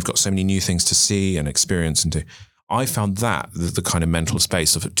place and you've got so many new things to see and experience and do, I found that the kind of mental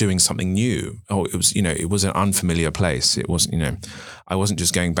space of doing something new. It was an unfamiliar place. It wasn't, I wasn't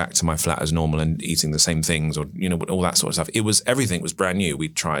just going back to my flat as normal and eating the same things or, all that sort of stuff. Everything was brand new.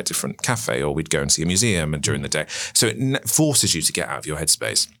 We'd try a different cafe, or we'd go and see a museum during the day. So it forces you to get out of your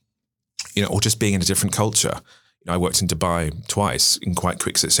headspace, or just being in a different culture. I worked in Dubai twice in quite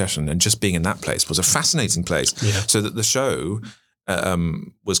quick succession, and just being in that place was a fascinating place. Yeah. So that the show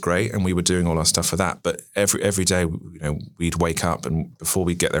was great, and we were doing all our stuff for that. But every day, we'd wake up, and before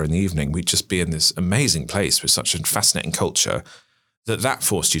we'd get there in the evening, we'd just be in this amazing place with such a fascinating culture that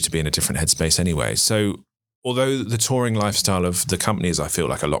forced you to be in a different headspace anyway. So although the touring lifestyle of the companies, I feel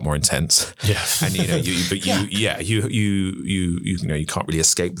like a lot more intense. Yeah. And you can't really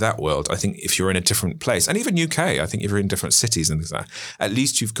escape that world. I think if you're in a different place, and even UK, I think if you're in different cities and things like that, at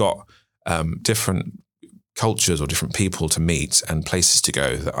least you've got different cultures or different people to meet and places to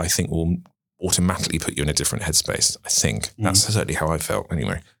go that I think will automatically put you in a different headspace. I think that's certainly how I felt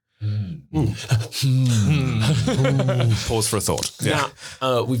anyway. Pause for a thought. Yeah.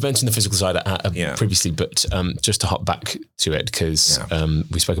 Now, we've mentioned the physical side previously, but just to hop back to it, because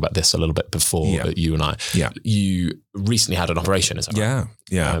we spoke about this a little bit before, you and I. Yeah. You recently had an operation, is that right?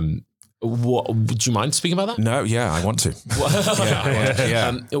 Yeah. Do you mind speaking about that? No, I want to.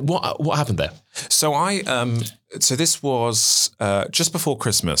 What happened there? So so this was just before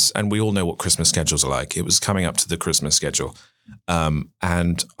Christmas, and we all know what Christmas schedules are like. It was coming up to the Christmas schedule.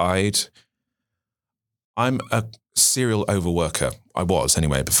 And I'm a serial overworker. I was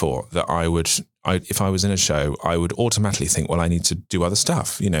anyway before that. If I was in a show, I would automatically think, well, I need to do other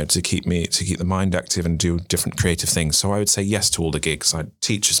stuff, to keep the mind active and do different creative things. So I would say yes to all the gigs. I'd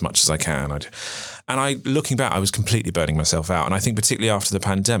teach as much as I can. Looking back, I was completely burning myself out. And I think particularly after the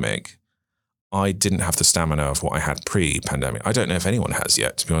pandemic, I didn't have the stamina of what I had pre-pandemic. I don't know if anyone has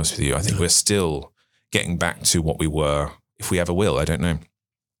yet, to be honest with you. I think we're still getting back to what we were, if we ever will, I don't know.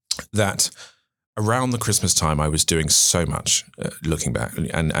 That around the Christmas time, I was doing so much, looking back,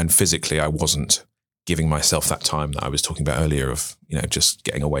 and physically I wasn't giving myself that time that I was talking about earlier of, just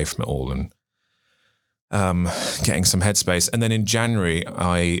getting away from it all and getting some headspace. And then in January,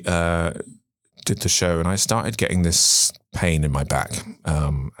 I did the show and I started getting this pain in my back.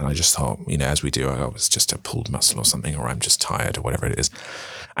 And I just thought, as we do, I was just a pulled muscle or something, or I'm just tired or whatever it is.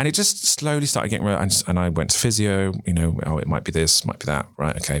 And it just slowly started getting, and I went to physio, it might be this, might be that.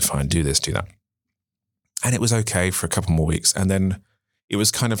 Right. Okay, fine. Do this, do that. And it was okay for a couple more weeks. And then it was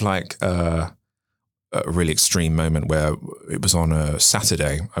kind of like, a really extreme moment where it was on a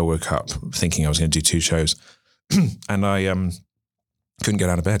Saturday. I woke up thinking I was going to do 2 shows and I couldn't get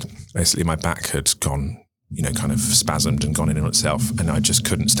out of bed. Basically, my back had gone, kind of spasmed and gone in on itself, and I just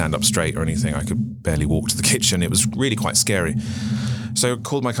couldn't stand up straight or anything. I could barely walk to the kitchen. It was really quite scary. So I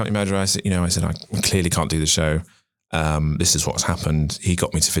called my company manager. I said, I clearly can't do the show. This is what's happened. He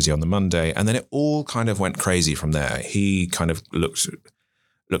got me to physio on the Monday, and then it all kind of went crazy from there. He kind of looked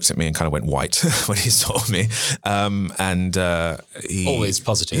at me and kind of went white when he saw me. And he always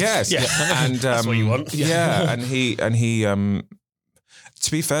positive. Yes. Yeah. And that's what you want. Yeah. And he to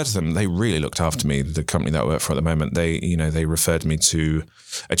be fair to them, they really looked after me. The company that I work for at the moment, they referred me to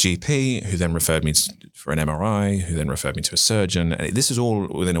a GP who then referred me for an MRI, who then referred me to a surgeon. And this was all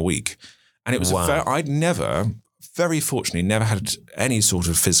within a week. And it was I'd very fortunately never had any sort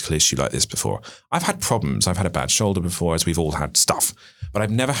of physical issue like this before. I've had problems. I've had a bad shoulder before, as we've all had stuff, but I've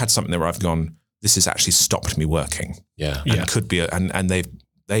never had something where I've gone, this has actually stopped me working. Yeah. And could be, and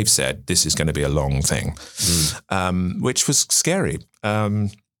they've said this is going to be a long thing, which was scary.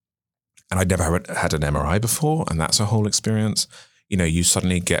 And I'd never had an MRI before, and that's a whole experience. You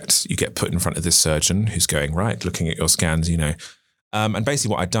suddenly get put in front of this surgeon who's going, right, looking at your scans, and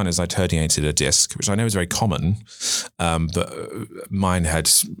basically what I'd done is I'd herniated a disc, which I know is very common, but mine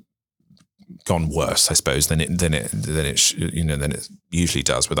had gone worse, I suppose, than it usually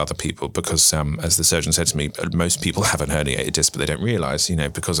does with other people, because as the surgeon said to me, most people have a herniated disc, but they don't realise,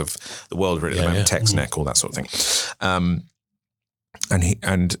 because of the world really at the moment, text neck, all that sort of thing.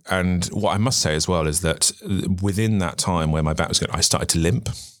 And what I must say as well is that within that time where my back was going, I started to limp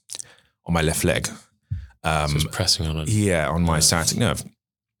on my left leg. So it's pressing on it. Yeah, on my sciatic nerve.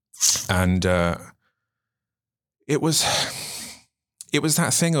 And it was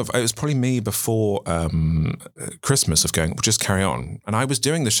that thing of, it was probably me before Christmas of going, well, just carry on. And I was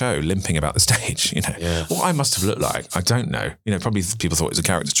doing the show limping about the stage, Yeah. What I must have looked like, I don't know. Probably people thought it was a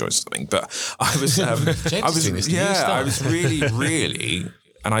character choice or something, but I was, I was really, really,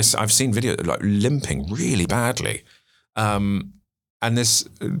 and I've seen videos like limping really badly. And this,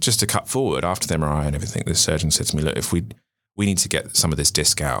 just to cut forward, after the MRI and everything, the surgeon said to me, look, if we need to get some of this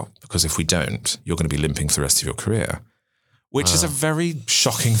disc out, because if we don't, you're going to be limping for the rest of your career, which is a very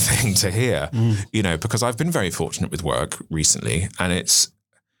shocking thing to hear, because I've been very fortunate with work recently, and it's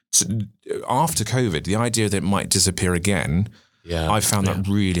after COVID, the idea that it might disappear again, I found that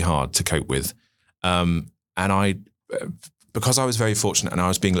really hard to cope with. And because I was very fortunate and I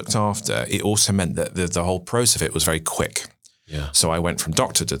was being looked after, it also meant that the whole process of it was very quick. Yeah. So I went from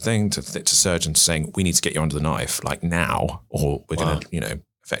doctor to surgeon to saying, we need to get you under the knife, like now, or we're going to,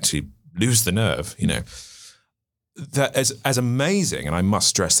 effectively lose the nerve, That as amazing, and I must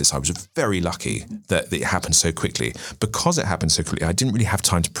stress this, I was very lucky that it happened so quickly. Because it happened so quickly, I didn't really have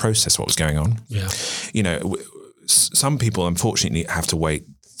time to process what was going on. Yeah. Some people, unfortunately, have to wait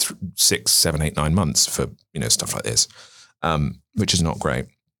 6, 7, 8, 9 months for, stuff like this, which is not great.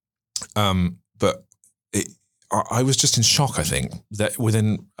 But I was just in shock, I think, that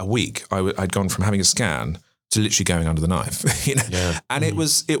within a week I'd gone from having a scan to literally going under the knife, and it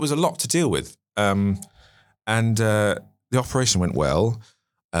was a lot to deal with. And the operation went well.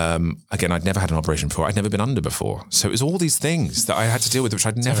 Again, I'd never had an operation before. I'd never been under before. So it was all these things that I had to deal with, which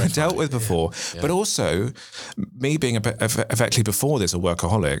I'd never dealt with before. Yeah. But also me being effectively before this, a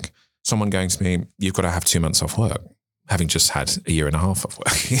workaholic, someone going to me, you've got to have 2 months off work, having just had 1.5 years off work.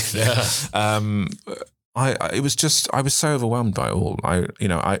 I was so overwhelmed by it all.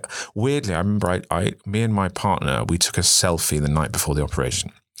 Weirdly, I remember me and my partner, we took a selfie the night before the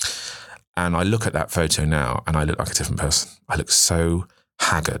operation. And I look at that photo now and I look like a different person. I look so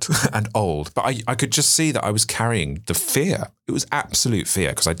haggard and old, but I could just see that I was carrying the fear. It was absolute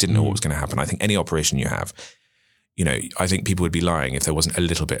fear because I didn't know what was going to happen. I think any operation you have, I think people would be lying if there wasn't a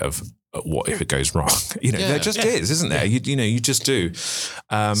little bit of what if it goes wrong. There just is, isn't there? You just do.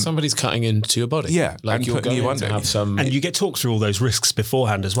 Somebody's cutting into your body. Yeah, like and you're putting going you under. to have some, and you get talked through all those risks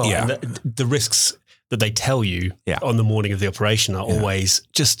beforehand as well. Yeah. And the risks that they tell you on the morning of the operation are always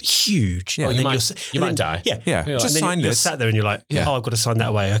just huge. Yeah. And you then might die. Yeah. Just sign you're this. sat there and you're like, I've got to sign that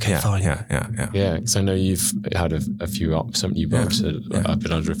away. Okay, fine. Yeah, because I know you've had a few some new bumps. I've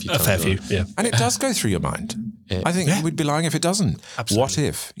been under a few times. A fair few, yeah. And it does go through your mind. Yeah. I think we'd be lying if it doesn't. Absolutely. What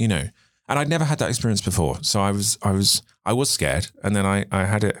if, And I'd never had that experience before. So I was scared. And then I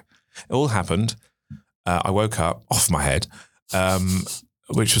had it. It all happened. I woke up off my head,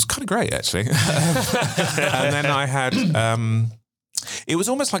 which was kind of great, actually. And then I had it was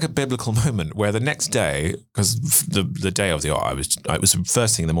almost like a biblical moment where the next day, because the day of the art, it was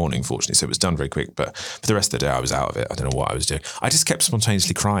first thing in the morning, fortunately, so it was done very quick. But for the rest of the day, I was out of it. I don't know what I was doing. I just kept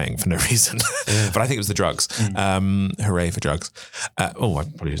spontaneously crying for no reason. But I think it was the drugs. Hooray for drugs. I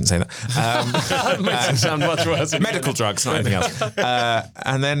probably didn't say that. That makes it sound much worse. Medical drugs, not anything else.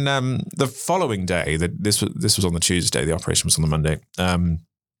 And then the following day, this was on the Tuesday, the operation was on the Monday.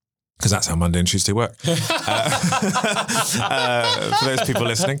 Because that's how Monday and Tuesday work. For those people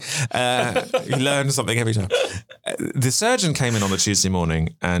listening, you learn something every time. The surgeon came in on the Tuesday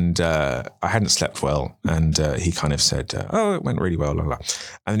morning, and I hadn't slept well, and he kind of said, it went really well, blah, blah.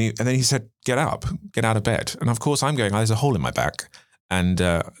 And then he said, get up, get out of bed. And of course I'm going, there's a hole in my back. And,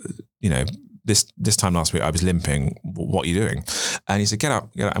 this time last week I was limping. What are you doing? And he said, get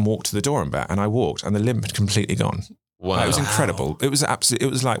up and walk to the door and back. And I walked, and the limp had completely gone. Wow. It was incredible. It was absolutely. It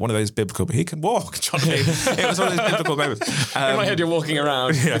was like one of those biblical. He can walk. It was one of those biblical moments. In my head, you're walking around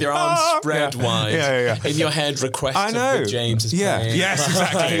with your arms spread wide. In your head, request of James is playing. Yes,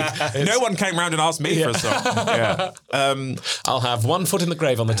 exactly. No one came round and asked me for a song. I'll have one foot in the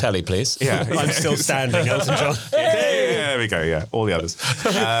grave on the telly, please. I'm still standing, Elton John. There we go. Yeah, all the others.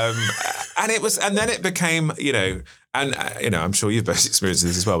 And then it became, I'm sure you've both experienced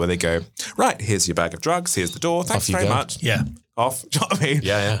this as well, where they go, right, here's your bag of drugs, here's the door, thanks very much. Yeah. Off. Do you know what I mean?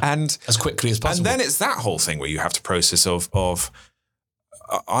 Yeah. And as quickly as possible. And then it's that whole thing where you have to process of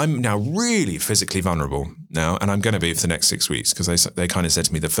I'm now really physically vulnerable now, and I'm going to be for the next 6 weeks, because they kind of said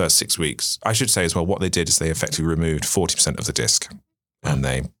to me the first 6 weeks, I should say as well, what they did is they effectively removed 40% of the disc, and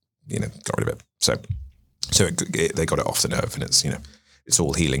they, got rid of it. So they got it off the nerve, and it's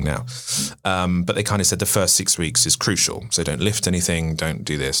all healing now. But they kind of said the first 6 weeks is crucial. So don't lift anything, don't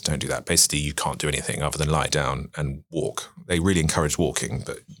do this, don't do that. Basically, you can't do anything other than lie down and walk. They really encourage walking,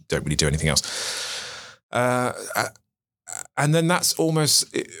 but don't really do anything else. And then that's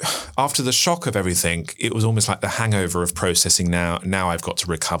almost, after the shock of everything, it was almost like the hangover of processing now. Now I've got to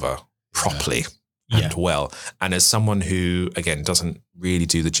recover properly and well. And as someone who, again, doesn't really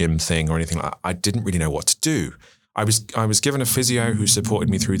do the gym thing or anything like that, I didn't really know what to do. I was given a physio who supported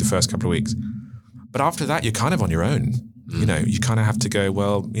me through the first couple of weeks. But after that, you're kind of on your own. You kind of have to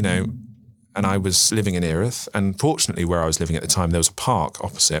go, and I was living in Erith, and fortunately where I was living at the time, there was a park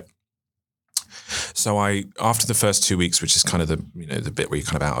opposite. So after the first 2 weeks, which is kind of the bit where you're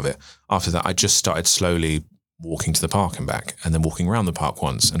kind of out of it, after that, I just started slowly walking to the park and back, and then walking around the park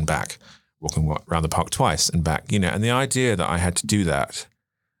once and back, walking around the park twice and back, and the idea that I had to do that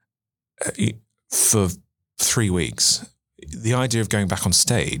for 3 weeks, the idea of going back on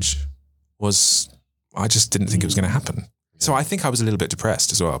stage was, I just didn't think it was going to happen. So I think I was a little bit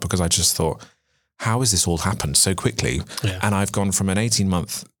depressed as well, because I just thought, how has this all happened so quickly? Yeah. And I've gone from an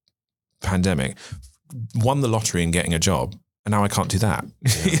 18-month pandemic, won the lottery and getting a job, and now I can't do that.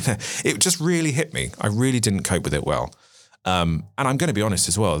 Yeah. It just really hit me. I really didn't cope with it well. And I'm going to be honest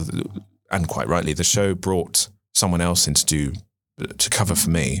as well, and quite rightly, the show brought someone else in to cover for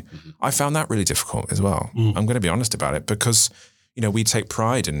me. I found that really difficult as well. I'm going to be honest about it, because, we take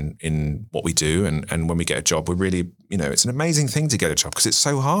pride in what we do. And when we get a job, we're really, it's an amazing thing to get a job, because it's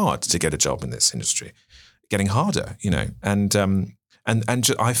so hard to get a job in this industry, getting harder, and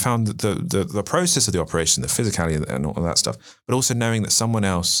I found that the process of the operation, the physicality and all that stuff, but also knowing that someone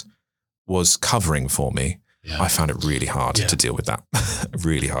else was covering for me, I found it really hard to deal with that.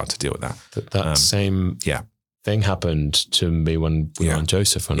 Really hard to deal with that. That same thing happened to me when we were on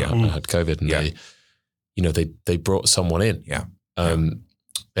Joseph, when I had COVID, and they brought someone in.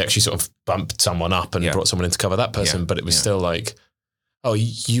 They actually sort of bumped someone up and brought someone in to cover that person, but it was still like,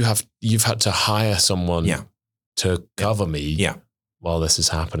 you've had to hire someone to cover me while this is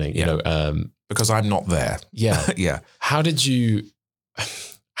happening, because I'm not there. Yeah. How did you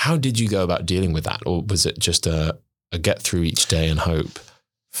go about dealing with that? Or was it just a get through each day and hope?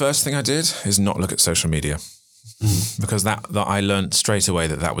 First thing I did is not look at social media, because that I learned straight away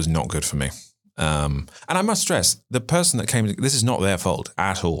that was not good for me. And I must stress, the person that came, this is not their fault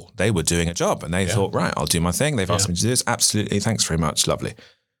at all. They were doing a job, and they thought, right, I'll do my thing. They've asked me to do this. Absolutely. Thanks very much. Lovely.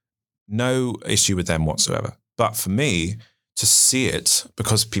 No issue with them whatsoever. But for me to see it,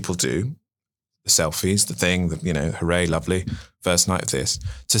 because people do, the selfies, the thing, hooray, lovely, first night of this,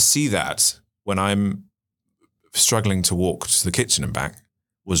 to see that when I'm struggling to walk to the kitchen and back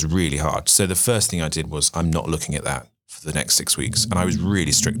was really hard. So the first thing I did was, I'm not looking at that for the next 6 weeks. And I was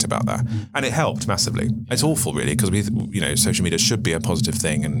really strict about that. And it helped massively. It's awful, really, because social media should be a positive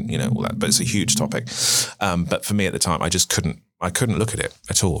thing and, all that, but it's a huge topic. But for me at the time, I couldn't look at it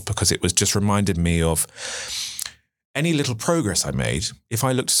at all, because it was just reminded me of any little progress I made. If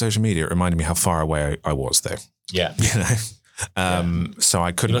I looked at social media, it reminded me how far away I was, though. Yeah. So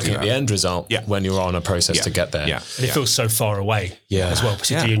I couldn't looking at the end result when you're on a process to get there. Yeah. And it feels so far away as well,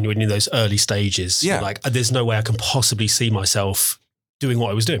 particularly when you're in those early stages. Yeah. You're like, there's no way I can possibly see myself doing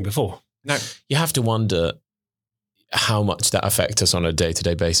what I was doing before. No. You have to wonder how much that affects us on a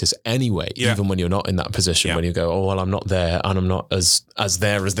day-to-day basis anyway, even when you're not in that position, when you go, oh, well, I'm not there and I'm not as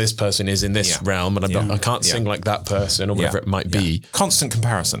there as this person is in this realm and I can't sing like that person or whatever it might be. Constant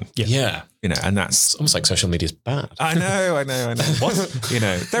comparison. Yeah. You know, and that's almost like social media is bad. I know. What? You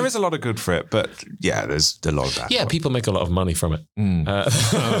know, there is a lot of good for it, but there's a lot of bad. Yeah, people make a lot of money from it.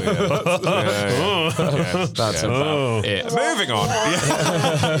 That's about it. Moving on.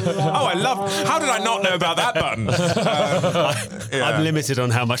 How did I not know about that button? I'm limited on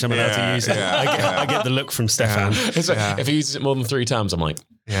how much I'm allowed to use it. I get the look from Steffan. It's like, if he uses it more than 3 times, I'm like,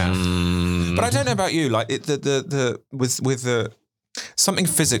 But I don't know about you. Like with something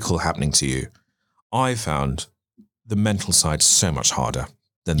physical happening to you, I found the mental side so much harder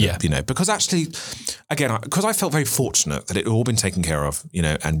than because actually, again, because I felt very fortunate that it had all been taken care of,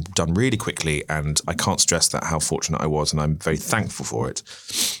 and done really quickly, and I can't stress that how fortunate I was, and I'm very thankful for it.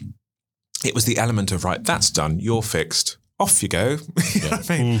 It was the element of, right, that's done, you're fixed, off you go. You know what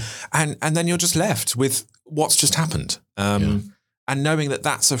I mean? And then you're just left with what's just happened. And knowing that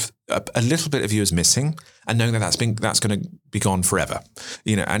that's a little bit of you is missing, and knowing that that's going to be gone forever,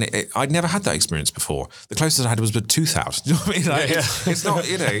 and I'd never had that experience before. The closest I had was with 2000. You know what I mean? Like, it's not,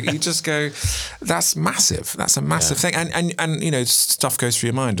 you just go, that's massive. That's a massive thing. And stuff goes through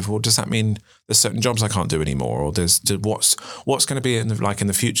your mind of, well, does that mean there's certain jobs I can't do anymore? Or what's going to be in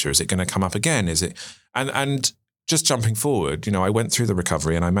the future? Is it going to come up again? Is it, and just jumping forward, I went through the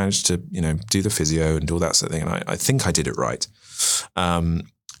recovery and I managed to, do the physio and do all that sort of thing. And I think I did it right.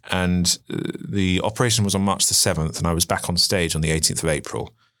 And the operation was on March the 7th and I was back on stage on the 18th of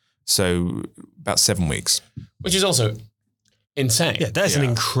April. So about 7 weeks. Which is also insane. Yeah, that's an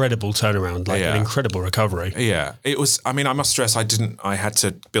incredible turnaround, an incredible recovery. Yeah, it was, I must stress, I had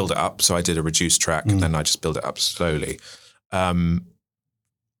to build it up. So I did a reduced track and then I just built it up slowly.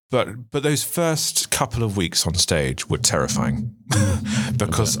 But those first couple of weeks on stage were terrifying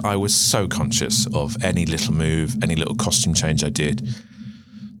because I was so conscious of any little move, any little costume change I did,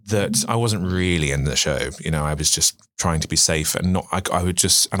 that I wasn't really in the show. I was just trying to be safe and not. I would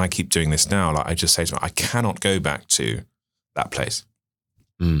just, and I keep doing this now. Like I just say to myself, I cannot go back to that place,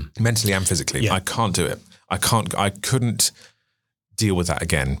 mentally and physically. I can't do it. I couldn't deal with that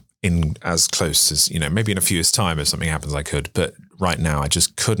again. In as close as, maybe in a few years' time if something happens I could, but right now I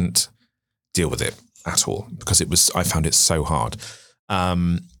just couldn't deal with it at all because I found it so hard.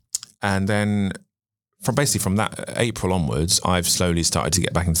 And then from that April onwards, I've slowly started to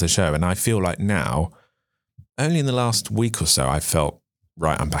get back into the show, and I feel like now, only in the last week or so, I felt,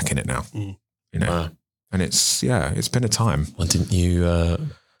 right, I'm back in it now, and it's been a time. Well, didn't you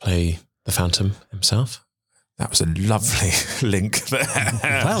play the Phantom himself? That was a lovely link there.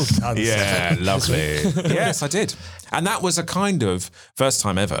 Well done. Yeah, lovely. Yes, I did. And that was a kind of first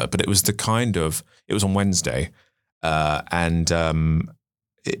time ever, but it was it was on Wednesday.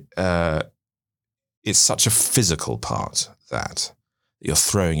 It's such a physical part that you're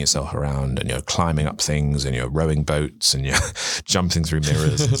throwing yourself around and you're climbing up things and you're rowing boats and you're jumping through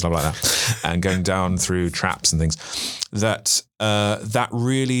mirrors and stuff like that and going down through traps and things that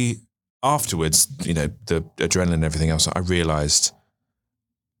really... Afterwards, the adrenaline and everything else, I realized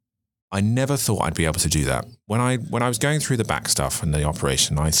I never thought I'd be able to do that. When I was going through the back stuff and the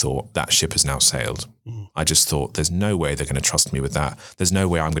operation, I thought that ship has now sailed. I just thought there's no way they're going to trust me with that. There's no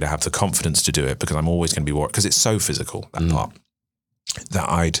way I'm going to have the confidence to do it because I'm always going to be worried because it's so physical, that part. That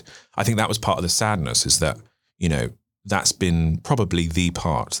I think that was part of the sadness is that, that's been probably the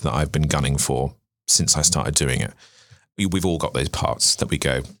part that I've been gunning for since I started doing it. We've all got those parts that we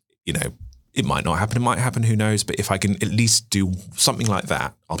go, it might not happen. It might happen. Who knows? But if I can at least do something like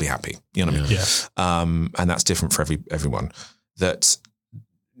that, I'll be happy. You know what I mean? Yeah. And that's different for everyone. That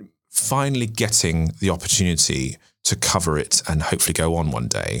finally getting the opportunity to cover it and hopefully go on one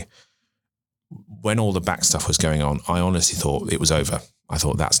day, when all the back stuff was going on, I honestly thought it was over. I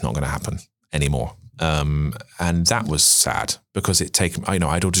thought that's not going to happen anymore. And that was sad because I'd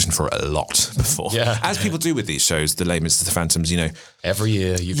auditioned for it a lot before. Yeah. As people do with these shows, the Les Mis, the Phantoms, every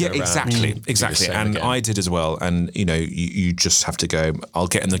year you go around. Exactly. And again. I did as well. And, you just have to go, I'll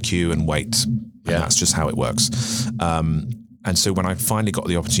get in the queue and wait. And that's just how it works. And so when I finally got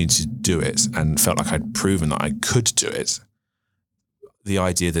the opportunity to do it and felt like I'd proven that I could do it, the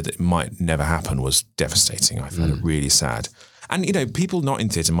idea that it might never happen was devastating. I found it really sad. And, you know, people not in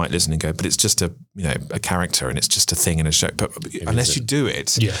theatre might listen and go, but it's just a character and it's just a thing in a show. But unless you do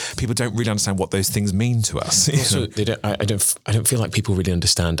it, people don't really understand what those things mean to us. Also, I don't feel like people really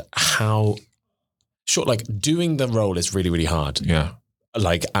understand how short, like doing the role is really, really hard. Yeah.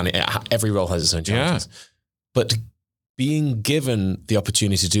 Like, and every role has its own challenges. Yeah. But being given the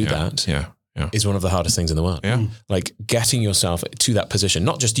opportunity to do that is one of the hardest things in the world. Yeah. Like getting yourself to that position,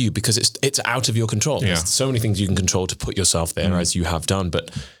 not just you, because it's out of your control. There's so many things you can control to put yourself there as you have done.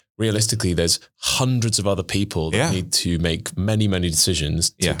 But realistically, there's hundreds of other people that need to make many, many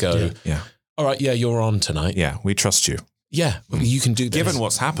decisions to go, all right, you're on tonight. Yeah, we trust you. Yeah, you can do this. Given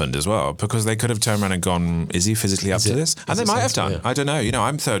what's happened as well, because they could have turned around and gone, is he physically up to this? And they might have done. I don't know. You know,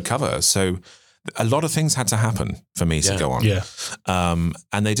 I'm third cover. So a lot of things had to happen for me to go on. Yeah.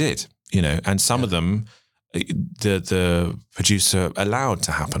 And they did, you know, and some of them, the producer allowed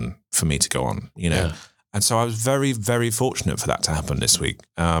to happen for me to go on, you know. Yeah. And so I was very, very fortunate for that to happen this week.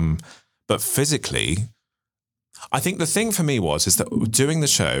 But physically, I think the thing for me is that doing the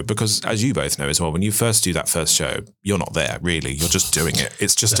show, because as you both know as well, when you first do that first show, you're not there really. You're just doing it.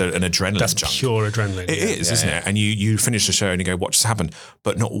 It's just an adrenaline That's jump. Pure adrenaline. It is, isn't it? And you finish the show and you go, what just happened?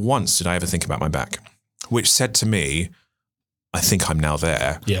 But not once did I ever think about my back, which said to me, I think I'm now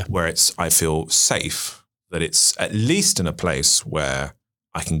there where I feel safe, that it's at least in a place where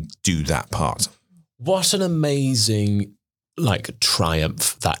I can do that part. What an amazing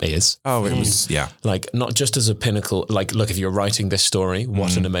triumph that is. Oh, it was, like not just as a pinnacle, like, look, if you're writing this story,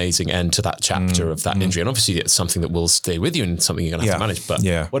 what an amazing end to that chapter of that injury. And obviously it's something that will stay with you and something you're going to have to manage, but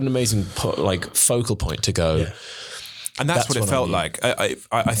what an amazing focal point to go. Yeah. And that's what it felt like. I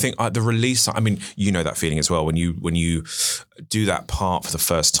think the release, I mean, you know that feeling as well when you do that part for the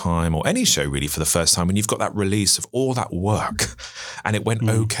first time, or any show really for the first time, when you've got that release of all that work and it went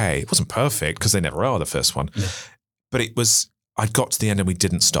okay. It wasn't perfect because they never are the first one. Yeah. But it was, I got to the end and we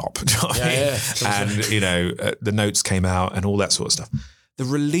didn't stop. Do you know what I mean? And, you know, the notes came out and all that sort of stuff. The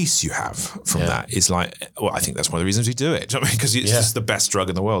release you have from that is like, well, I think that's one of the reasons we do it. Do you know what I mean? Because it's just the best drug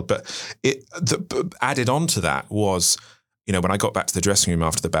in the world. But added on to that was, you know, when I got back to the dressing room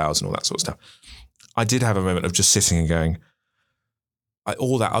after the bows and all that sort of stuff, I did have a moment of just sitting and going,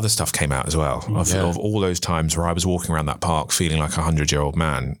 all that other stuff came out as well, of all those times where I was walking around that park feeling like a 100-year-old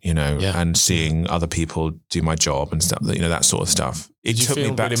man, you know, and seeing other people do my job and stuff, you know, that sort of stuff. It took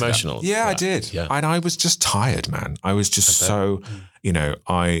me back to emotional. Yeah, I did. Yeah. And I was just tired, man. I was just so, you know,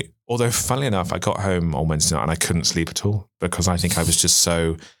 although funnily enough, I got home on Wednesday night and I couldn't sleep at all because I think I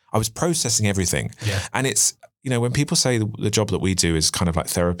was processing everything. Yeah. And it's, you know, when people say the job that we do is kind of like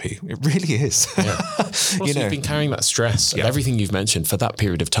therapy, it really is. Yeah. Also, you've been carrying that stress and everything you've mentioned for that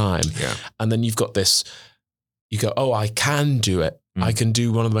period of time. Yeah. And then you've got this, you go, oh, I can do it. I can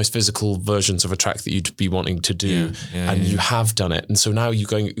do one of the most physical versions of a track that you'd be wanting to do. And you have done it. And so now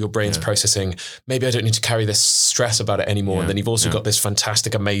your brain's processing, maybe I don't need to carry this stress about it anymore. And then you've also got this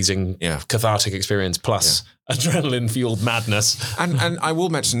fantastic, amazing, cathartic experience plus adrenaline fueled madness. And I will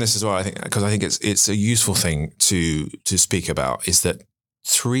mention this as well, I think, because I think it's a useful thing to speak about, is that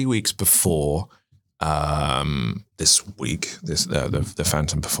 3 weeks before this week, the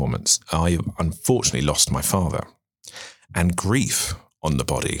Phantom performance, I unfortunately lost my father. And grief on the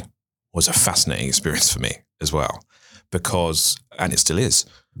body was a fascinating experience for me as well, because, and it still is,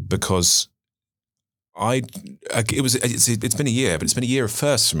 because it's been a year, but it's been a year of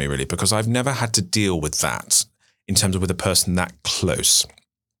firsts for me really, because I've never had to deal with that in terms of with a person that close.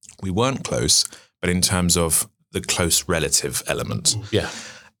 We weren't close, but in terms of the close relative element. Yeah.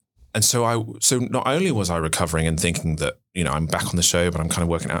 And so not only was I recovering and thinking that, you know, I'm back on the show, but I'm kind of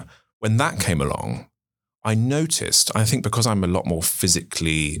working out, when that came along, I noticed, I think because I'm a lot more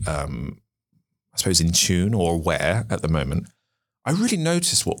physically, I suppose, in tune or aware at the moment, I really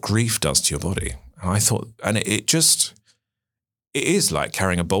noticed what grief does to your body. And I thought, and it is like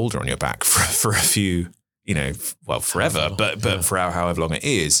carrying a boulder on your back for a few, you know, well, forever, but for however long it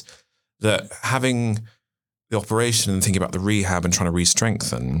is, that having the operation and thinking about the rehab and trying to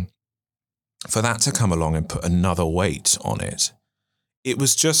re-strengthen, for that to come along and put another weight on it, it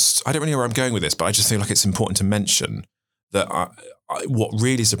was just, I don't really know where I'm going with this, but I just feel like it's important to mention that what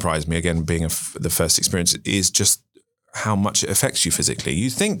really surprised me, again, being the first experience, is just how much it affects you physically.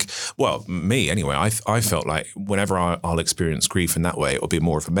 You think, well, me anyway, I felt like whenever I'll experience grief in that way, it'll be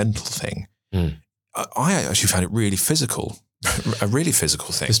more of a mental thing. I actually found it really physical, a really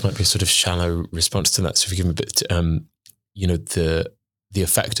physical thing. This might be a sort of shallow response to that. So if you give me a bit, you know, the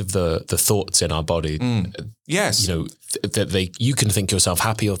effect of the thoughts in our body. Yes. You know, you can think yourself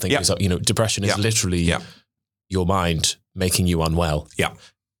happy or think yourself, you know, depression is literally your mind making you unwell. Yeah.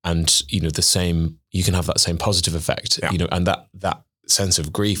 And, you know, the same you can have that same positive effect, Yeah. you know, and that sense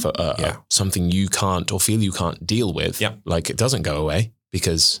of grief, something you can't or feel you can't deal with, like it doesn't go away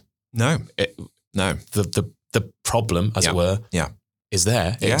because the problem, as it were, is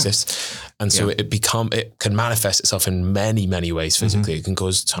there, it exists. And so it can manifest itself in many, many ways physically. It can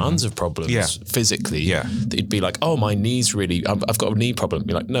cause tons of problems physically. That you'd be like, oh, my knee's really, I've got a knee problem.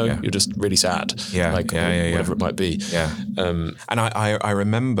 You're like, no, you're just really sad. Whatever it might be. And I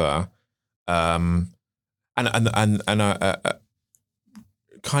remember, and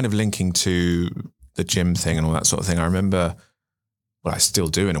kind of linking to the gym thing and all that sort of thing. I remember, well, I still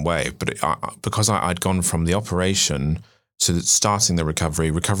do in a way, but because I'd gone from the operation to starting the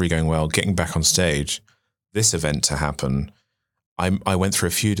recovery going well, getting back on stage, this event to happen, I went through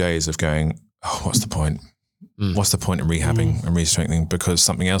a few days of going, oh, what's the point? What's the point in rehabbing and re-strengthening? Because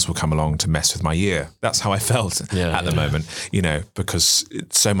something else will come along to mess with my year. That's how I felt at the moment, you know, because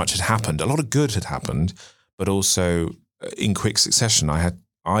so much had happened. A lot of good had happened, but also in quick succession,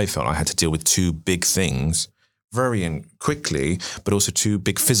 I felt I had to deal with two big things very quickly, but also two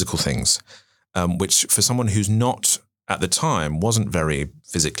big physical things, which for someone who's not at the time wasn't very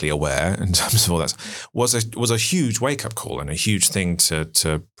physically aware in terms of all that, was a huge wake-up call and a huge thing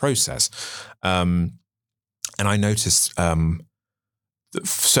to process. And I noticed that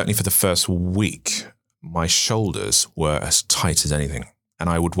certainly for the first week, my shoulders were as tight as anything. And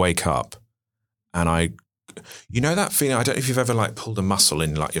I would wake up and you know that feeling, I don't know if you've ever like pulled a muscle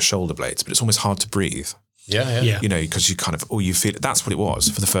in like your shoulder blades, but it's almost hard to breathe. Yeah. You know, because you kind of, you feel it. That's what it was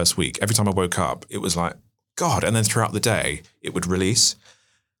for the first week. Every time I woke up, it was like, God. And then throughout the day, it would release.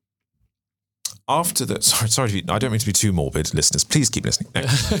 After the, sorry, I don't mean to be too morbid, listeners. Please keep listening. No.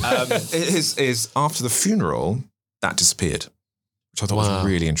 It is after the funeral, that disappeared, which I thought was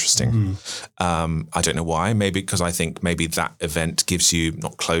really interesting. I don't know why. Maybe because I think maybe that event gives you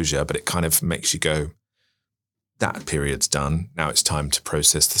not closure, but it kind of makes you go, that period's done. Now it's time to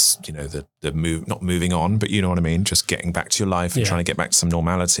process this, you know, the move, not moving on, but you know what I mean? Just getting back to your life and trying to get back to some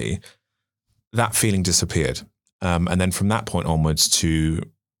normality. That feeling disappeared. And then from that point onwards to,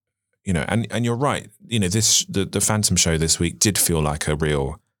 you know, and you're right, you know, the Phantom show this week did feel like a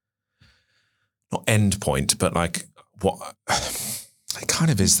real, not end point, but like what it kind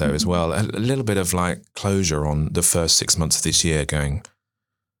of is though as well. A little bit of like closure on the first 6 months of this year going,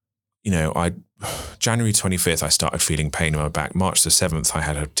 you know, January 25th, I started feeling pain in my back. March the 7th, I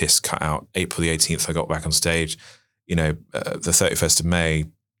had a disc cut out. April the 18th, I got back on stage. You know, the 31st of May,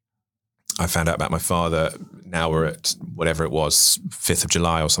 I found out about my father. Now we're at whatever it was, 5th of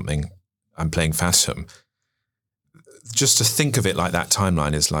July or something. I'm playing Phantom. Just to think of it like that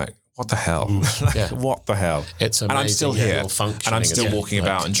timeline is like, what the hell? What the hell? It's amazing. And I'm still here. And I'm still walking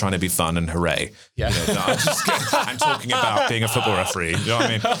about and trying to be fun and hooray. Yeah. You know, I'm talking about being a football referee. You know what I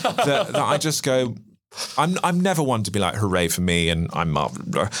mean? That I just go, I'm never one to be like, hooray for me and I'm up.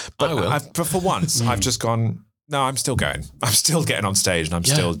 But for once, I've just gone, no, I'm still going. I'm still getting on stage and I'm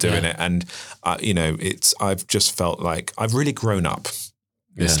still doing it. And, you know, I've just felt like I've really grown up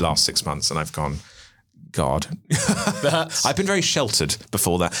this last 6 months and I've gone, God. I've been very sheltered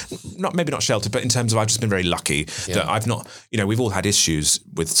before that. Maybe not sheltered, but in terms of I've just been very lucky that I've not, you know, we've all had issues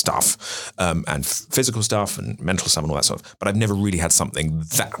with stuff and physical stuff and mental stuff and all that stuff, but I've never really had something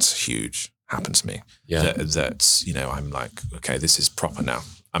that huge happen to me. That, you know, I'm like, okay, this is proper now.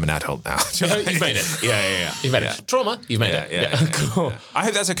 I'm an adult now. You've made it. Yeah. You've made it. Trauma, you've made it. Yeah. Cool. I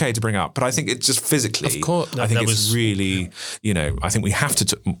hope that's okay to bring up, but I think it's just physically, of course, I think it's really, you know, I think we have to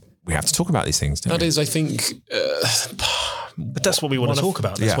talk about these things. That is, I think, but that's what we want to talk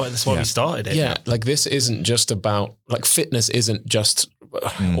about. That's why we started it. Yeah, like this isn't just about, like fitness isn't just,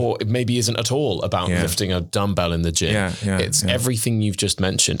 or it maybe isn't at all about lifting a dumbbell in the gym. It's everything you've just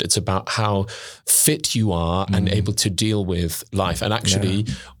mentioned. It's about how fit you are and able to deal with life. And actually,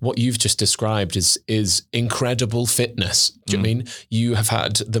 what you've just described is incredible fitness. Do you know what I mean? You have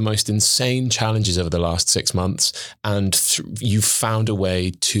had the most insane challenges over the last 6 months, and you've found a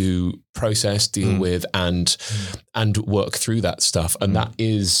way to process, deal with, and work through that stuff. And that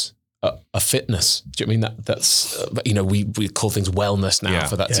is a fitness. Do you know what I mean? That's you know, we call things wellness now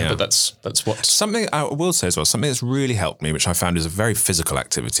for that, but that's what. Something I will say as well, something that's really helped me, which I found is a very physical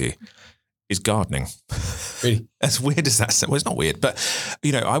activity, is gardening. Really? As weird as that sounds, well, it's not weird, but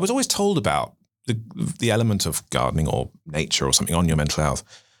you know, I was always told about the element of gardening or nature or something on your mental health.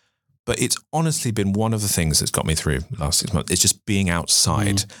 But it's honestly been one of the things that's got me through the last 6 months. It's just being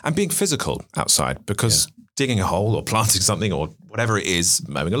outside and being physical outside, because digging a hole or planting something or whatever it is,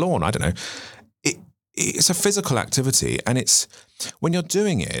 mowing a lawn, I don't know. It's a physical activity, and it's when you're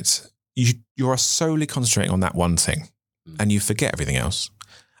doing it, you are solely concentrating on that one thing and you forget everything else.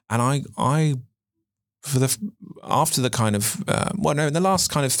 And I after the kind of, in the last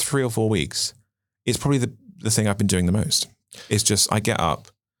kind of 3 or 4 weeks, it's probably the thing I've been doing the most. It's just, I get up,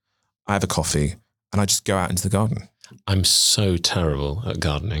 I have a coffee, and I just go out into the garden. I'm so terrible at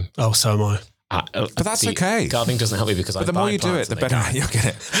gardening. Oh, so am I. But that's okay. Gardening doesn't help me because But the more you do it, the better you'll get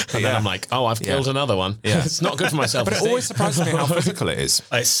it. And then I'm like, oh, I've killed another one. Yeah. It's not good for myself. But it always surprises me how physical it is.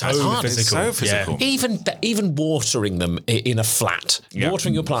 It's so hard. physical. It's so physical. Yeah. Even watering them in a flat,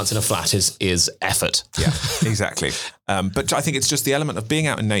 watering your plants in a flat is effort. Yeah, exactly. But I think it's just the element of being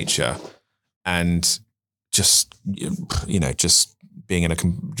out in nature and just, just being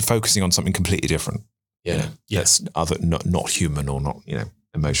focusing on something completely different. Yeah. That's not human or not,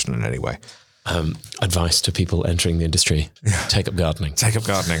 emotional in any way. Advice to people entering the industry: take up gardening. Take up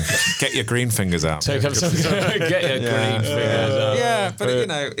gardening. Get your green fingers out. Get your green fingers out. Yeah,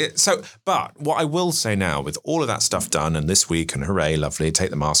 but But what I will say now, with all of that stuff done, and this week, and hooray, lovely, take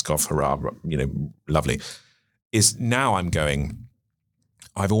the mask off, hurrah, lovely, is now I'm going.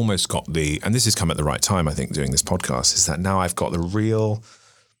 I've almost got and this has come at the right time, I think, doing this podcast, is that now I've got the real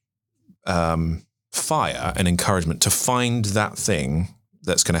fire and encouragement to find that thing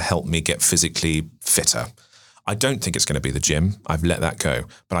that's going to help me get physically fitter. I don't think it's going to be the gym. I've let that go.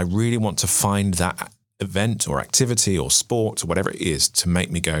 But I really want to find that event or activity or sport or whatever it is to make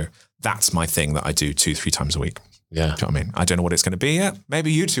me go, that's my thing that I do 2-3 times a week. Yeah. Do you know what I mean? I don't know what it's going to be yet.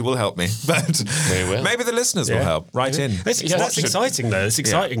 Maybe you two will help me, but maybe the listeners will help. Write in. That's exciting, though. It's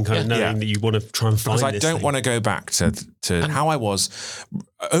exciting kind of knowing that you want to try and find this. Because I don't want to go back to how I was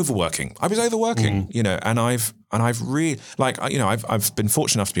overworking. I was overworking, and I've really, I've been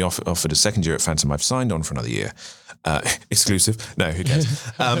fortunate enough to be offered a second year at Phantom. I've signed on for another year. Exclusive. No, who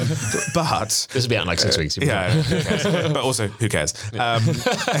cares? But this will be out in like 6 weeks. Yeah, who cares? But also, who cares?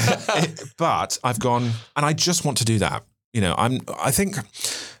 But I've gone, and I just want to do that. I think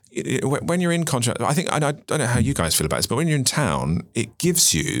when you're in contract, I don't know how you guys feel about this, but when you're in town, it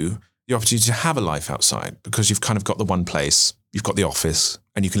gives you the opportunity to have a life outside because you've kind of got the one place, you've got the office,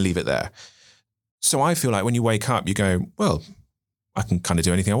 and you can leave it there. So I feel like when you wake up, you go, well, I can kind of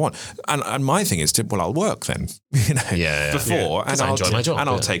do anything I want. And my thing is I'll work then, before. And I'll enjoy my job. And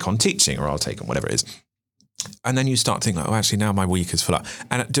I'll take on teaching or I'll take on whatever it is. And then you start thinking, oh, actually now my week is full up.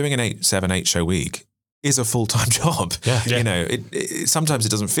 And doing an 8 show week is a full-time job. Yeah. It sometimes it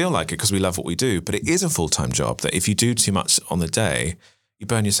doesn't feel like it because we love what we do, but it is a full-time job that if you do too much on the day, you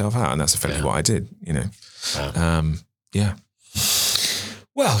burn yourself out. And that's effectively what I did, Wow.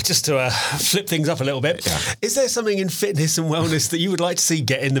 Well, just to flip things up a little bit, is there something in fitness and wellness that you would like to see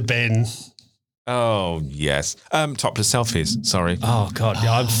get in the bin? Oh, yes. Topless selfies, sorry. Oh, God,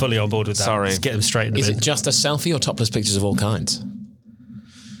 yeah, I'm fully on board with that. Sorry. Just get them straight in the bin. Is it just a selfie or topless pictures of all kinds?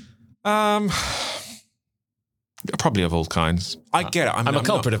 Probably of all kinds. I get it. I'm a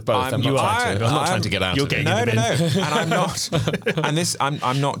culprit of both. I'm not trying to get out of it. No. And I'm not. And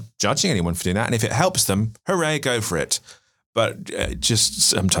I'm not judging anyone for doing that. And if it helps them, hooray, go for it. But just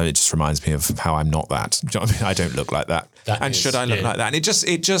sometimes it just reminds me of how I'm not that. Do you know what I mean? I don't look like that. Should I look like that? And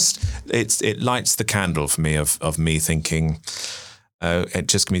it lights the candle for me of me thinking, it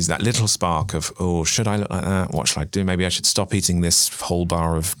just gives me that little spark of, should I look like that? What should I do? Maybe I should stop eating this whole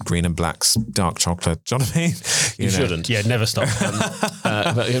bar of Green and Black's dark chocolate. Do you know what I mean? You shouldn't. Yeah, never stop.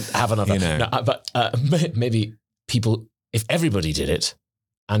 But have another. Maybe people, if everybody did it,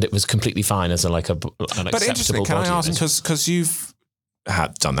 and it was completely fine as an acceptable But interesting, can I ask, because you've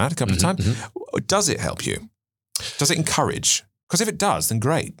done that a couple of times, does it help you? Does it encourage? Because if it does, then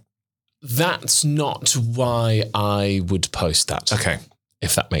great. That's not why I would post that. Okay.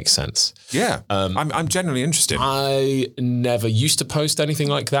 If that makes sense. Yeah. I'm genuinely interested. I never used to post anything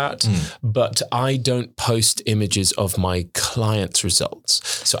like that, but I don't post images of my clients' results.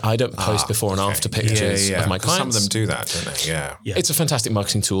 So I don't post before and after pictures of my clients. Some of them do that, don't they? Yeah. It's a fantastic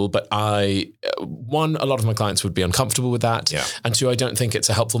marketing tool, but a lot of my clients would be uncomfortable with that. Yeah. And two, I don't think it's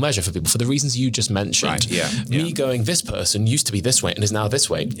a helpful measure for people for the reasons you just mentioned. Right. Yeah. Me going, this person used to be this way and is now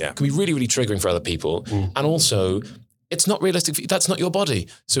this way, can be really, really triggering for other people. And also, it's not realistic. That's not your body.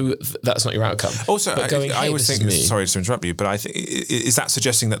 So that's not your outcome. Also, I always think, sorry to interrupt you, but I think, is that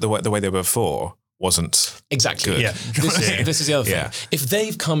suggesting that the way they were before wasn't exactly good? Yeah. This is the other thing. Yeah. If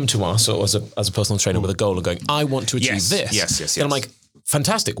they've come to us or as a personal trainer with a goal of going, I want to achieve this. Then I'm like,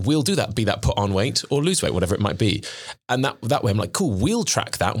 fantastic, we'll do that. Be that put on weight or lose weight, whatever it might be. And that way I'm like, cool, we'll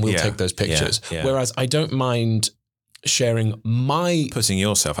track that and we'll take those pictures. Yeah. Whereas I don't mind sharing my putting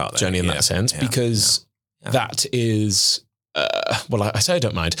yourself out there journey in that sense because that is, I say I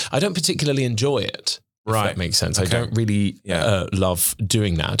don't mind. I don't particularly enjoy it. If that makes sense. I don't really love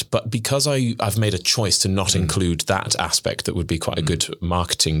doing that, but because I've made a choice to not include that aspect that would be quite a good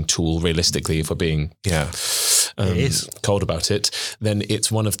marketing tool, realistically, if we're being cold about it, then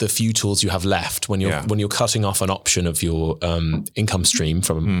it's one of the few tools you have left when you're cutting off an option of your income stream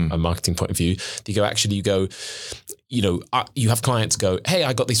from a marketing point of view. You have clients go, hey,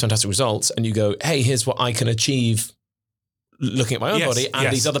 I got these fantastic results, and you go, hey, here's what I can achieve looking at my own body,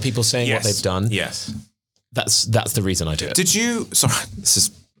 and these other people saying what they've done. Yes. That's the reason I do it. Did you, sorry,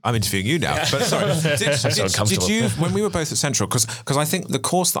 I'm interviewing you now, but sorry. Did you, when we were both at Central, because I think the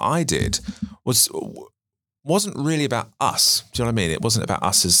course that I did wasn't really about us. Do you know what I mean? It wasn't about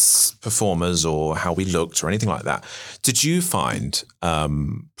us as performers or how we looked or anything like that. Did you find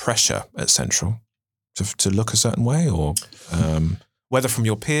pressure at Central to look a certain way, or whether from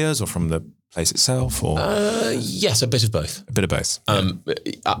your peers or from the place itself, or yes, a bit of both. A bit of both,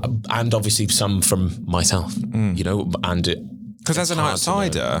 and obviously some from myself. And because as an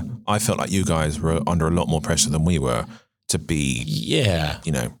outsider, I felt like you guys were under a lot more pressure than we were to be. Yeah,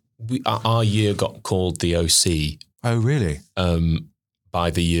 our year got called the OC. Oh, really? By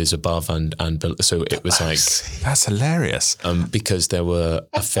the years above and so it was like that's hilarious. Because there were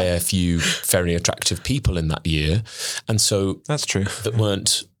a fair few very attractive people in that year, and so that's true. That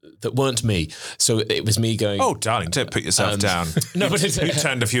weren't me. So it was me going, oh, darling, don't put yourself down. No, but you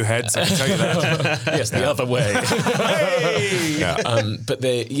turned a few heads, I can tell you that. Yes, the other way. Hey!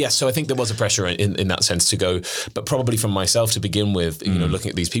 So I think there was a pressure in that sense to go, but probably from myself to begin with, looking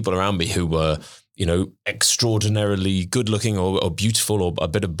at these people around me who were, extraordinarily good looking or beautiful or a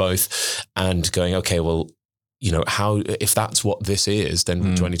bit of both, and going, okay, well, how, if that's what this is,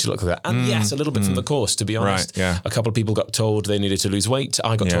 then do I need to look at that? And yes, a little bit from the course, to be honest. Right, yeah. A couple of people got told they needed to lose weight.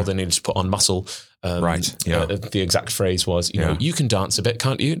 I got told they needed to put on muscle. The exact phrase was, you can dance a bit,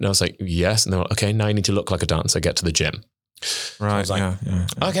 can't you? And I was like, yes. And they were like, okay, now you need to look like a dancer, get to the gym. Right. So I was like,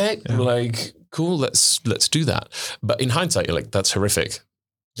 okay, like, cool, let's do that. But in hindsight, you're like, that's horrific.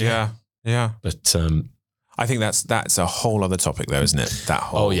 Yeah. But I think that's a whole other topic, though, isn't it? That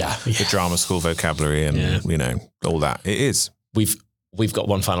whole the drama school vocabulary and all that. It is. We've got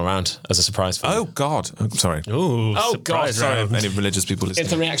one final round as a surprise for you. Oh God! I'm sorry. Oh God! Sorry, any religious people listening.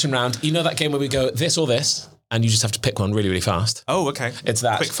 It's the reaction round. You know that game where we go this or this, and you just have to pick one really, really fast. Oh, okay. It's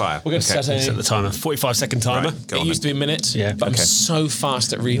that. Quick fire. We're going to set the timer. 45-second timer. Right, it used to be a minute. Yeah. But I'm so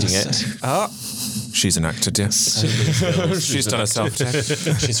fast at reading it. She's an actor, yes. She's done a self-check.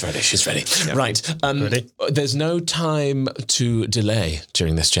 She's ready. Yeah. Right. Ready? There's no time to delay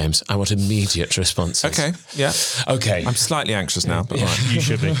during this, James. I want immediate responses. Okay. Yeah. Okay. I'm slightly anxious now, but right. You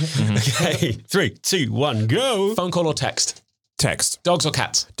should be. Okay. 3, 2, 1, go. Phone call or text? Text. Dogs or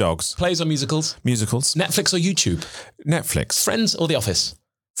cats? Dogs. Plays or musicals? Musicals. Netflix or YouTube? Netflix. Friends or The Office?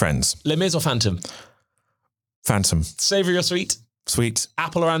 Friends. Les Mis or Phantom? Phantom. Savoury or sweet? Sweet.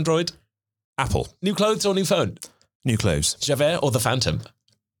 Apple or Android? Apple. New clothes or new phone? New clothes. Javert or The Phantom?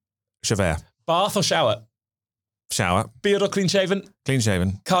 Javert. Bath or shower? Shower. Beard or clean shaven? Clean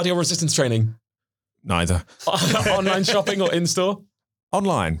shaven. Cardio resistance training? Neither. Online shopping or in-store?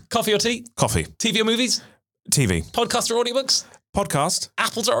 Online. Coffee or tea? Coffee. TV or movies? TV. Podcast or audiobooks? Podcast.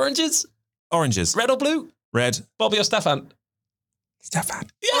 Apples or oranges? Oranges. Red or blue? Red. Bobby or Steffan? Steffan.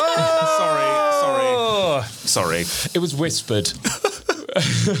 Yeah! Oh! Sorry. It was whispered.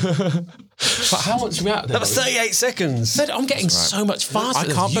 But how much we at? That was 38 seconds. I'm getting so much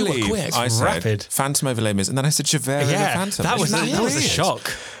faster. I can't believe quick. I said rapid. Phantom over Les Mis, and then I said Javert over Phantom. That was weird? a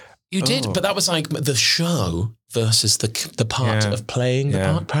shock. You did, but that was like the show versus the part of playing the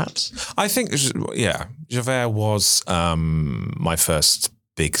part, perhaps. I think, Javert was my first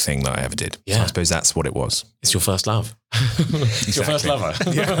big thing that I ever did. Yeah. So I suppose that's what it was. It's your first love. It's your first lover.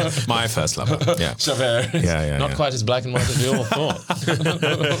 Yeah. My first lover. Yeah. Javert. Yeah. Not quite as black and white as we all thought.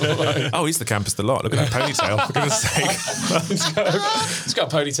 Oh, he's the campest a lot. Look at that ponytail. For goodness sake. He's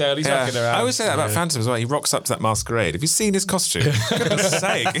got a ponytail. He's rocking around. I always say that about Phantom as well. He rocks up to that masquerade. Have you seen his costume? For goodness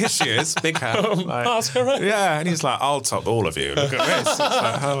sake. Here she is. Big hat. Masquerade. Yeah. And he's like, I'll top all of you. Look at this. It's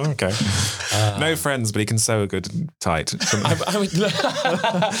like, oh, okay. No friends, but he can sew a good tight. Where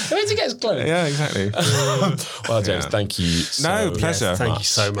did he get his clothes? Yeah, exactly. Well, James, thank you so No, pleasure. much. Thank you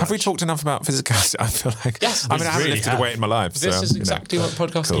so much. Have we talked enough about physicality? I feel like... Yes. I mean, I haven't lifted a weight in my life. This is exactly what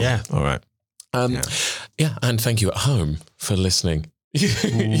podcast is. Yeah. All right. And thank you at home for listening.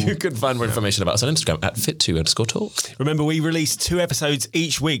 You can find more information about us on Instagram at fit2_talk. Remember, we release 2 episodes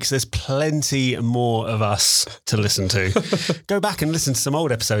each week, so there's plenty more of us to listen to. Go back and listen to some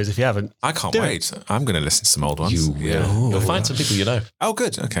old episodes if you haven't. I can't wait. I'm going to listen to some old ones. You will. You'll find some people you know. Oh,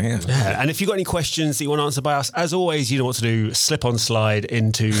 good. Okay, Yeah, and if you've got any questions that you want answered by us, as always, you know what to do. Slip on slide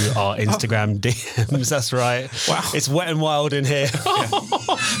into our Instagram DMs. That's right. Wow. It's wet and wild in here.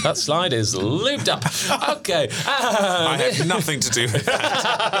 That slide is lubed up. Okay. I have nothing to do with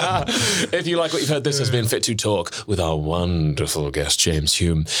that. If you like what you've heard, this has been Fit to Talk with our wonderful guest, James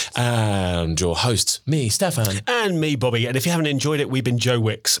Hume, and your hosts, me, Steffan. And me, Bobby. And if you haven't enjoyed it, we've been Joe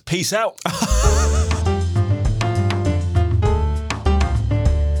Wicks. Peace out.